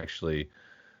I actually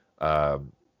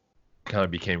um, kind of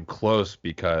became close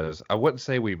because I wouldn't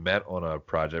say we met on a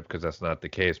project because that's not the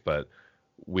case, but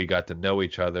we got to know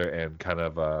each other and kind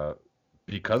of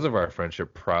because of our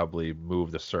friendship probably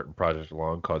moved a certain project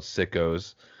along called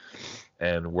Sickos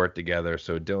and worked together.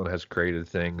 So Dylan has created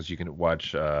things you can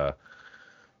watch.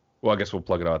 Well, I guess we'll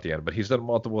plug it out at the end, but he's done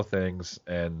multiple things,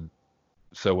 and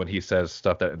so when he says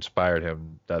stuff that inspired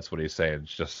him, that's what he's saying.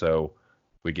 It's just so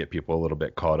we get people a little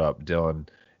bit caught up. Dylan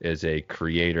is a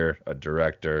creator, a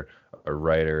director, a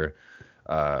writer,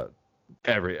 uh,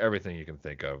 everything you can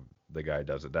think of. The guy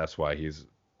does it. That's why he's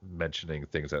mentioning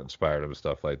things that inspired him and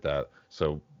stuff like that.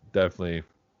 So definitely,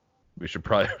 we should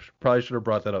probably probably should have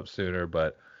brought that up sooner,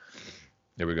 but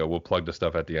here we go. We'll plug the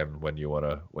stuff at the end when you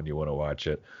wanna watch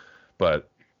it. But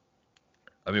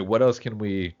I mean, what else can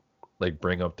we like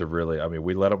bring up to really? I mean,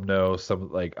 we let them know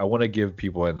some like I want to give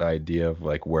people an idea of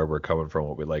like where we're coming from,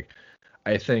 what we like.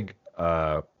 I think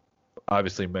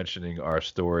obviously mentioning our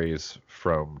stories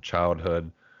from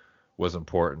childhood was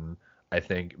important. I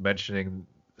think mentioning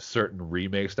certain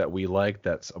remakes that we like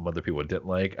that some other people didn't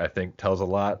like, I think tells a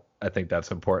lot. I think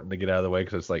that's important to get out of the way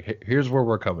because it's like here's where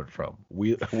we're coming from.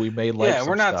 We may like Yeah,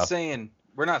 some stuff.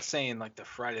 we're not saying like the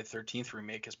Friday the 13th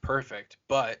remake is perfect,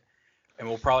 but and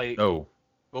we'll probably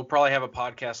have a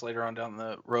podcast later on down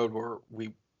the road where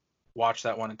we watch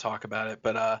that one and talk about it.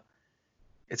 But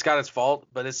it's got its fault,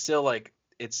 but it's still like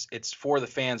it's for the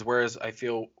fans. Whereas I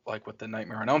feel like with the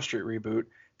Nightmare on Elm Street reboot,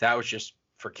 that was just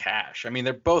for cash. I mean,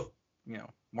 they're both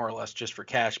more or less just for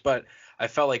cash. But I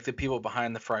felt like the people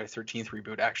behind the Friday 13th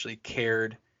reboot actually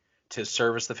cared to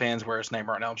service the fans. Whereas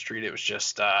Nightmare on Elm Street, it was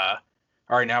just all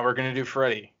right, now we're gonna do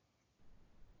Freddy.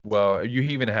 Well, you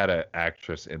even had an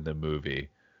actress in the movie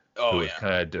who Oh was yeah,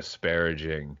 kind of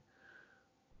disparaging,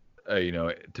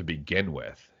 to begin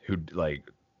with, who like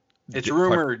It's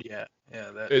rumored, yeah,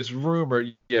 that. It's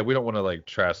rumored. Yeah, we don't want to like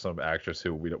trash some actress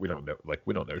who we don't know, like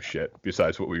we don't know shit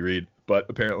besides what we read. But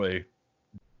apparently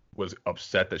was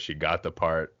upset that she got the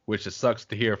part, which just sucks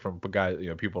to hear from guys,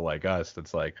 people like us.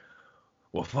 That's like,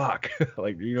 well, fuck.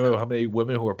 Like, how many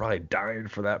women who are probably dying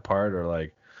for that part, or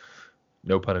like,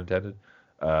 no pun intended,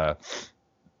 uh,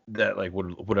 that like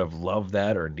would have loved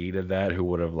that or needed that, who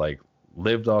would have like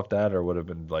lived off that, or would have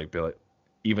been like,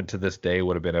 even to this day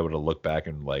would have been able to look back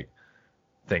and like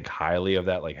think highly of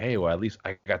that. Like, hey, well, at least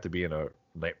I got to be in a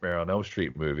Nightmare on Elm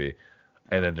Street movie.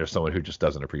 And then there's someone who just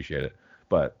doesn't appreciate it.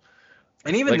 But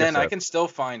and even like then, I can still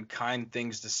find kind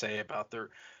things to say about the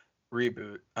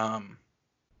reboot.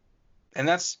 And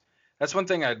that's one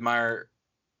thing I admire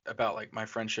about like my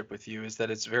friendship with you, is that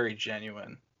it's very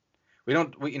genuine. We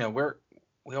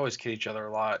always kid each other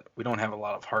a lot. We don't have a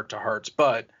lot of heart to hearts,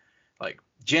 but like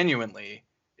genuinely,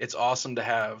 it's awesome to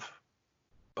have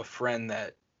a friend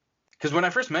that, because when I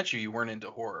first met you, you weren't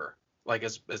into horror like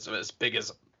as big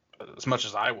as much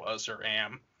as I was or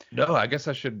am. No, I guess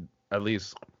I should at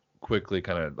least quickly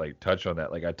kind of like touch on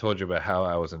that. Like I told you about how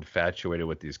I was infatuated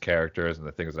with these characters and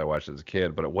the things that I watched as a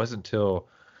kid, but it wasn't until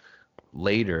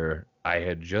later I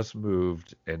had just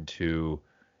moved into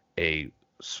a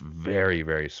very,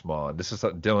 very small, and this is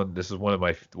Dylan. This is one of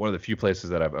the few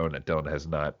places that I've owned that Dylan has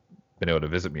not been able to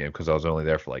visit me in, because I was only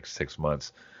there for like 6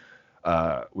 months.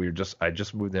 I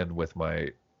just moved in with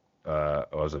I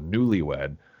was a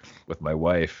newlywed with my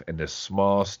wife in this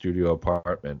small studio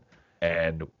apartment,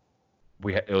 and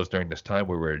it was during this time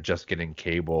where we were just getting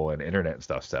cable and internet and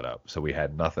stuff set up, so we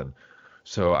had nothing.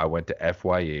 So I went to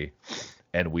FYE,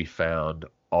 and we found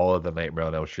all of the Nightmare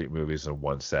on Elm Street movies in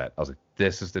one set. I was like,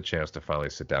 this is the chance to finally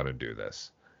sit down and do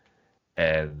this.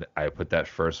 And I put that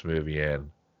first movie in,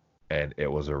 and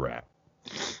it was a wrap.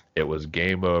 It was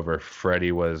game over.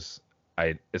 Freddy was,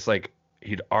 it's like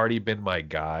he'd already been my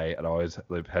guy. I'd always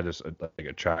had this like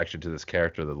attraction to this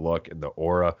character, the look and the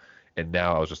aura, and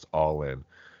now I was just all in.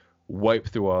 Wiped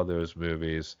through all those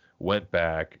movies, went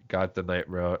back, got the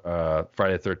Nightmare,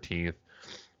 Friday the 13th,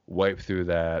 wiped through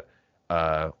that.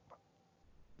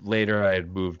 Later, I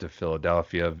had moved to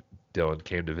Philadelphia. Dylan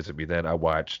came to visit me then. I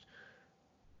watched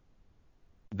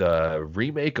the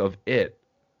remake of It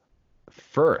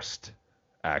first,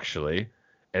 actually,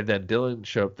 and then Dylan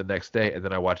showed up the next day, and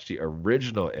then I watched the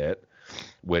original It,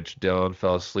 which Dylan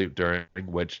fell asleep during,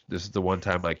 which this is the one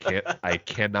time I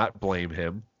cannot blame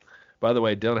him. By the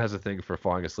way, Dylan has a thing for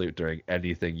falling asleep during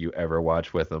anything you ever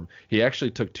watch with him. He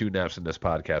actually took 2 naps in this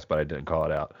podcast, but I didn't call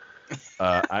it out.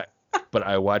 But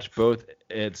I watched both.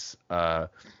 And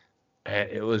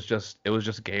it was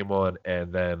just game on.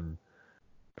 And then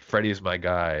Freddy's my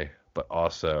guy, but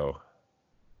also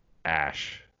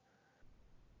Ash.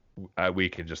 We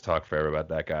can just talk forever about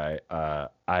that guy.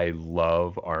 I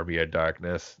love Army of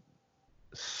Darkness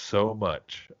so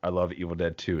much. I love Evil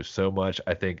Dead 2 so much.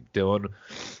 I think Dylan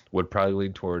would probably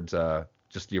lean towards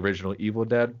just the original Evil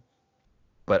Dead.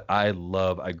 But I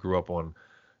grew up on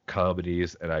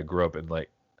comedies, and I grew up in like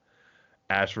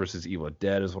Ash versus Evil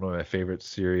Dead is one of my favorite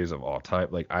series of all time.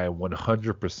 Like I am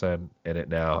 100% in it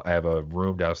now. I have a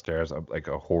room downstairs, like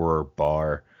a horror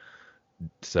bar.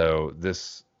 So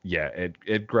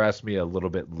it grasped me a little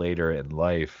bit later in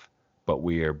life, but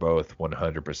we are both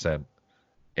 100%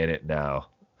 in it now,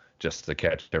 just to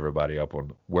catch everybody up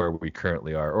on where we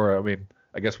currently are. Or I mean,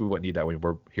 I guess we wouldn't need that when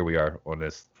here we are on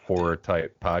this horror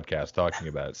type podcast talking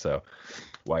about it. So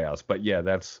why else? But yeah,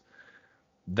 that's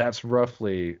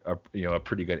roughly a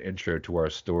pretty good intro to our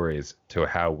stories, to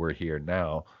how we're here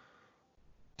now,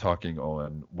 talking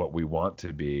on what we want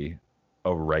to be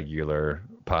a regular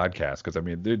podcast. Because I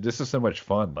mean, dude, this is so much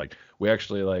fun. Like we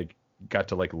actually like got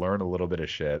to like learn a little bit of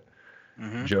shit,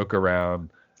 joke around.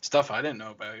 Stuff I didn't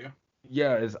know about you.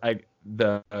 Yeah,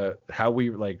 how we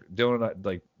like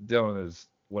Dylan is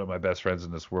one of my best friends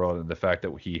in this world, and the fact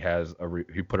that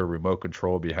he put a remote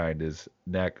control behind his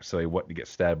neck so he wouldn't get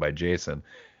stabbed by Jason,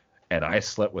 and I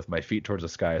slept with my feet towards the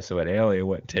sky so an alien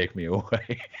wouldn't take me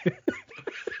away.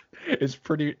 It's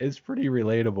pretty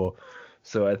relatable.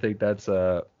 So I think that's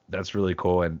really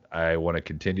cool, and I want to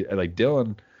continue. Like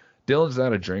Dylan's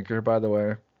not a drinker, by the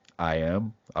way. I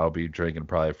am. I'll be drinking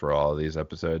probably for all of these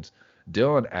episodes.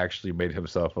 Dylan actually made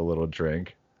himself a little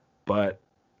drink, but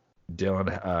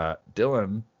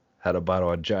Dylan had a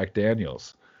bottle of Jack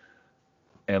Daniels.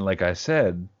 And like I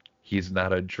said, he's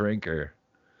not a drinker.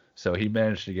 So he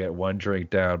managed to get one drink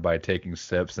down by taking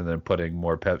sips and then putting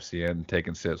more Pepsi in,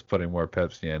 taking sips, putting more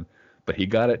Pepsi in. But he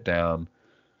got it down,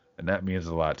 and that means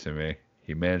a lot to me.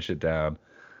 He managed it down.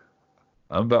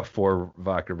 I'm about 4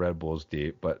 vodka Red Bulls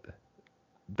deep, but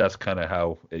that's kind of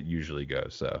how it usually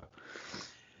goes. So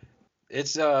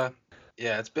It's yeah,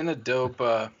 it's been a dope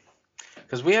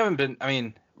because we haven't been. I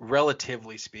mean,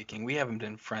 relatively speaking, we haven't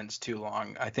been friends too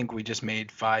long. I think we just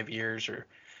made 5 years or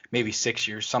maybe 6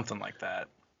 years, something like that.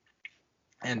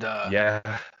 And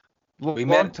Yeah, we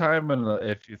long met. time, and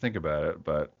if you think about it,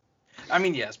 but I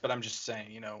mean, yes, but I'm just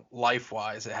saying,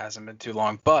 life-wise, it hasn't been too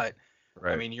long. But I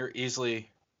right. mean, you're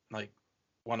easily like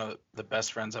one of the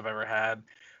best friends I've ever had.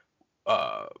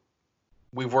 Uh,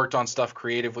 we've worked on stuff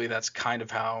creatively. That's kind of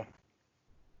how,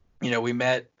 we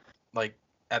met. Like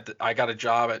I got a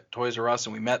job at Toys R Us,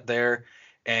 and we met there,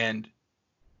 and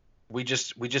we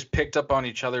just picked up on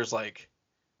each other's like.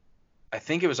 I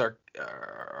think it was our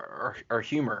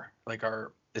humor, like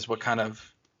our is what kind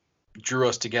of drew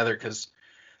us together because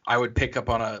I would pick up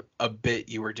on a bit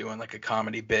you were doing, like a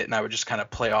comedy bit, and I would just kind of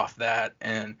play off that.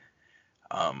 And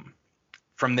um,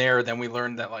 from there, then we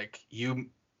learned that like you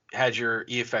had your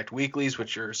E Effect weeklies,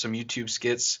 which are some YouTube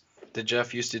skits that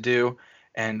Jeff used to do,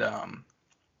 and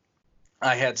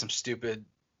I had some stupid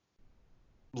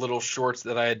little shorts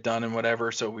that I had done and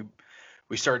whatever. So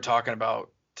we started talking about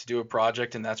to do a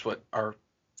project, and that's what our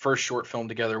first short film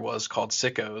together was, called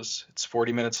Sickos. It's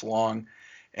 40 minutes long,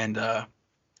 and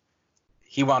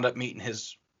he wound up meeting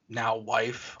his now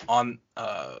wife on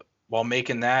while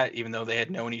making that, even though they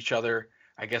had known each other,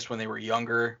 I guess, when they were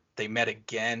younger. They met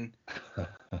again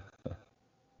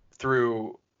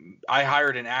through I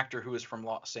hired an actor who was from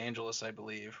Los Angeles, I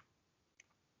believe,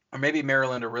 or maybe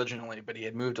Maryland originally, but he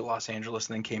had moved to Los Angeles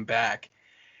and then came back.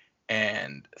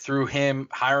 And through him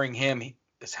hiring him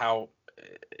is how.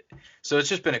 So it's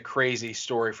just been a crazy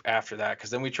story after that,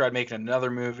 because then we tried making another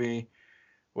movie,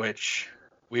 which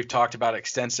we've talked about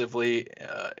extensively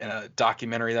in a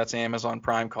documentary that's Amazon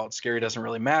Prime called Scary Doesn't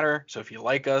Really Matter. So if you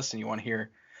like us and you want to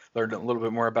learn a little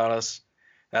bit more about us,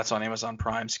 that's on Amazon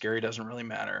Prime. Scary Doesn't Really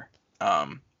Matter.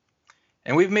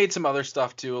 And we've made some other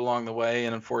stuff too along the way.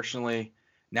 And unfortunately,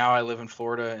 now I live in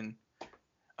Florida,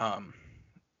 and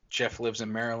Jeff lives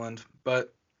in Maryland.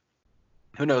 But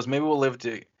who knows? Maybe we'll live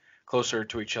closer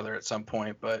to each other at some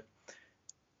point. But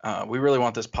we really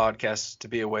want this podcast to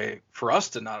be a way for us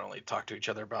to not only talk to each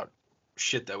other about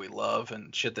shit that we love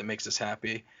and shit that makes us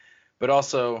happy, but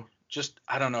also just,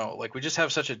 I don't know, like we just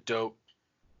have such a dope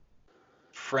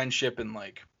friendship and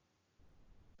like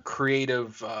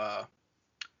creative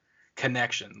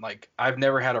connection. Like I've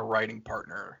never had a writing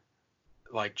partner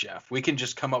like Jeff. We can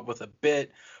just come up with a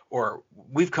bit, or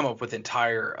we've come up with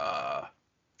entire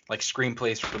like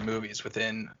screenplays for movies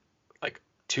within like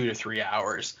 2 to 3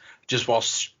 hours, just while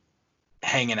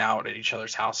hanging out at each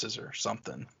other's houses or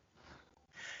something.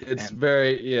 It's And it's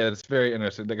very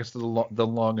interesting. I guess the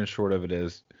long and short of it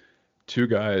is, two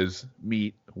guys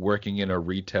meet working in a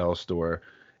retail store,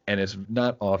 and it's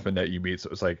not often that you meet. So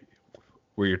it's like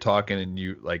where you're talking and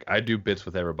you like, I do bits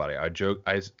with everybody. I joke.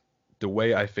 The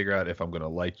way I figure out if I'm gonna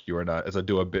like you or not is I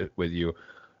do a bit with you,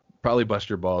 probably bust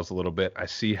your balls a little bit. I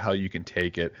see how you can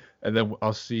take it, and then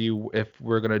I'll see if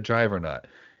we're gonna jive or not.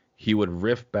 He would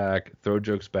riff back, throw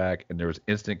jokes back, and there was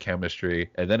instant chemistry.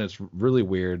 And then it's really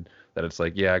weird that it's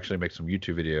like, yeah, I actually make some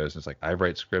YouTube videos. And it's like I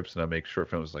write scripts and I make short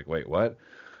films. It's like, wait, what?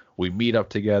 We meet up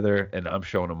together, and I'm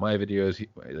showing him my videos.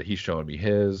 He's showing me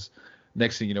his.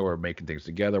 Next thing you know, we're making things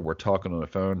together. We're talking on the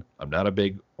phone. I'm not a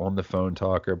big on the phone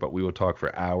talker, but we will talk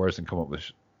for hours and come up with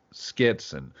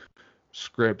skits and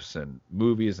scripts and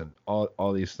movies and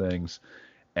all these things.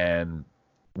 And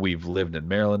we've lived in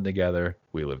Maryland together.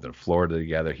 We lived in Florida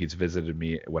together. He's visited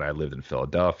me when I lived in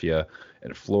Philadelphia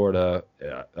and Florida.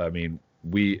 I mean,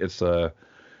 it's a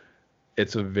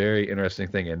very interesting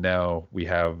thing. And now we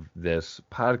have this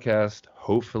podcast,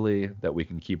 hopefully, that we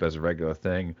can keep as a regular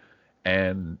thing.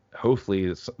 And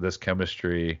hopefully this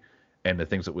chemistry and the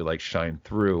things that we like shine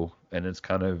through. And it's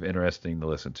kind of interesting to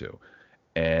listen to.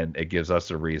 And it gives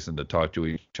us a reason to talk to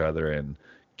each other and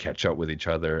catch up with each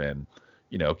other and,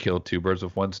 kill two birds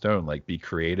with one stone, like be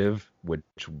creative, which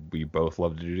we both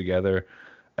love to do together,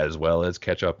 as well as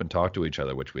catch up and talk to each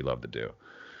other, which we love to do.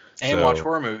 watch So,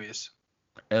 horror movies.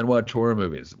 and watch horror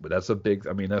movies. But that's a big,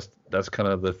 I mean, that's kind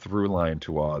of the through line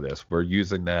to all of this. We're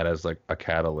using that as like a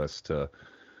catalyst to,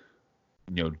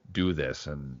 do this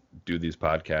and do these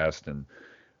podcasts, and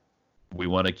we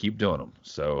want to keep doing them.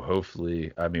 So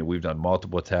hopefully, I mean, we've done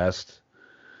multiple tests,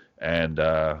 and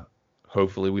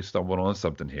hopefully we stumbled on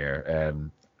something here.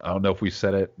 And I don't know if we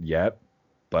said it yet,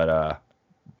 but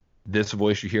this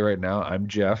voice you hear right now, I'm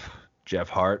Jeff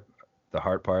Hart, the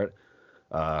Hart part.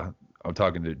 I'm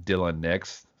talking to Dylan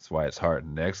Nix. That's why it's Hart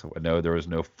Nix. I know there was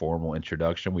no formal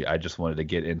introduction. I just wanted to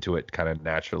get into it kind of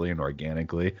naturally and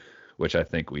organically, which I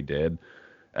think we did.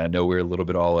 I know we're a little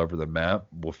bit all over the map.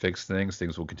 We'll fix things.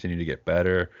 Things will continue to get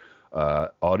better.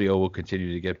 Audio will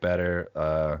continue to get better.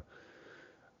 I'll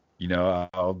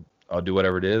do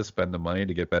whatever it is, spend the money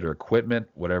to get better equipment,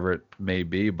 whatever it may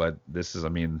be. But this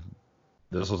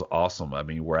was awesome. I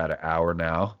mean, we're at an hour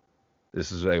now.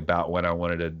 This is about when I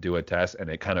wanted to do a test, and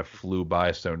it kind of flew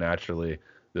by so naturally.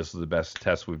 This is the best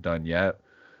test we've done yet.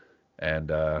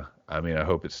 And I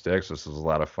hope it sticks. This was a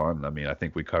lot of fun. I mean, I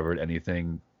think we covered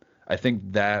anything. I think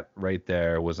that right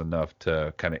there was enough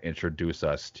to kind of introduce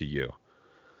us to you,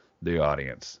 the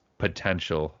audience,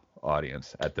 potential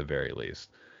audience at the very least.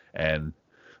 And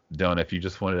Dylan, if you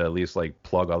just wanted to at least like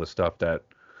plug all the stuff that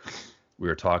we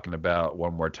were talking about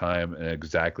one more time and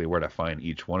exactly where to find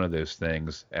each one of those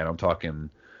things. And I'm talking,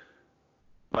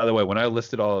 by the way, when I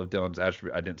listed all of Dylan's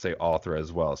attributes, I didn't say author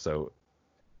as well. So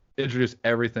introduce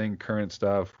everything, current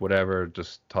stuff, whatever.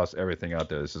 Just toss everything out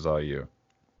there. This is all you.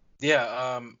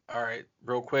 Yeah. All right.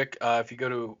 Real quick. If you go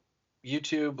to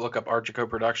YouTube, look up Archico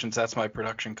Productions. That's my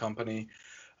production company.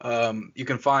 You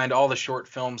can find all the short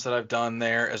films that I've done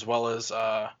there, as well as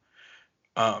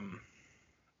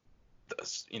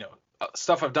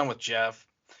stuff I've done with Jeff,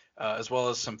 as well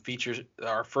as some features.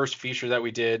 Our first feature that we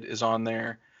did is on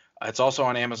there. It's also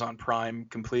on Amazon Prime,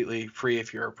 completely free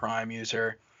if you're a Prime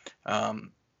user.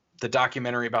 The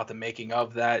documentary about the making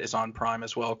of that is on Prime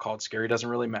as well, called Scary Doesn't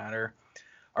Really Matter.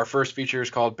 Our first feature is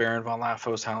called Baron von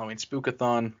Laffos Halloween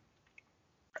Spookathon.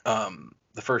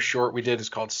 The first short we did is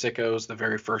called Sickos, the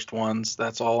very first ones.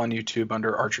 That's all on YouTube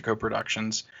under Archico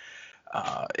Productions.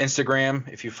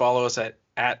 Instagram, if you follow us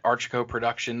at Archico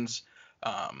Productions.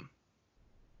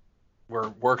 We're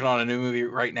working on a new movie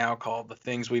right now called The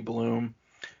Things We Bloom.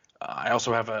 I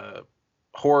also have a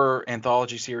horror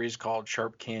anthology series called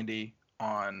Sharp Candy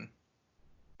on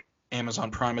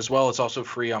Amazon Prime as well. It's also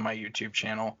free on my YouTube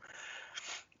channel,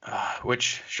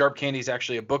 which Sharp Candy is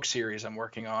actually a book series I'm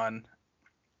working on,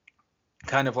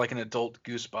 kind of like an adult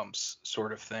Goosebumps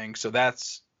sort of thing. So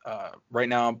that's right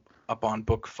now I'm up on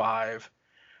book 5.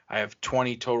 I have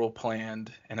 20 total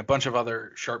planned and a bunch of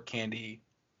other Sharp Candy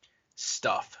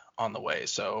stuff on the way.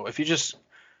 So if you just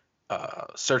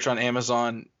search on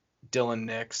Amazon Dylan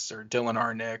Nix or Dylan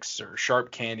R. Nix or Sharp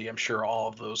Candy, I'm sure all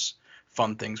of those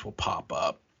fun things will pop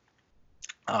up.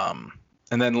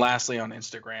 And then lastly on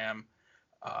Instagram,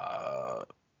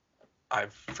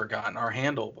 I've forgotten our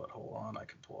handle, but hold on, I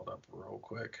can pull it up real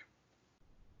quick.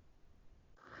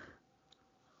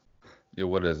 Yeah,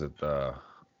 what is it?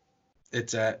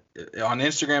 It's on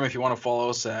Instagram if you want to follow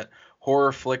us at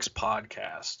Horror Flix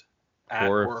Podcast.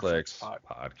 Horror Flix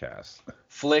Podcast.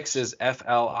 Flix is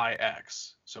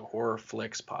Flix, so Horror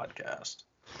Flix Podcast.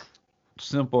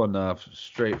 Simple enough,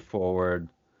 straightforward.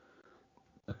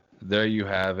 There you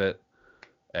have it.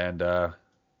 And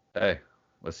hey,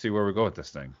 let's see where we go with this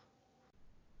thing.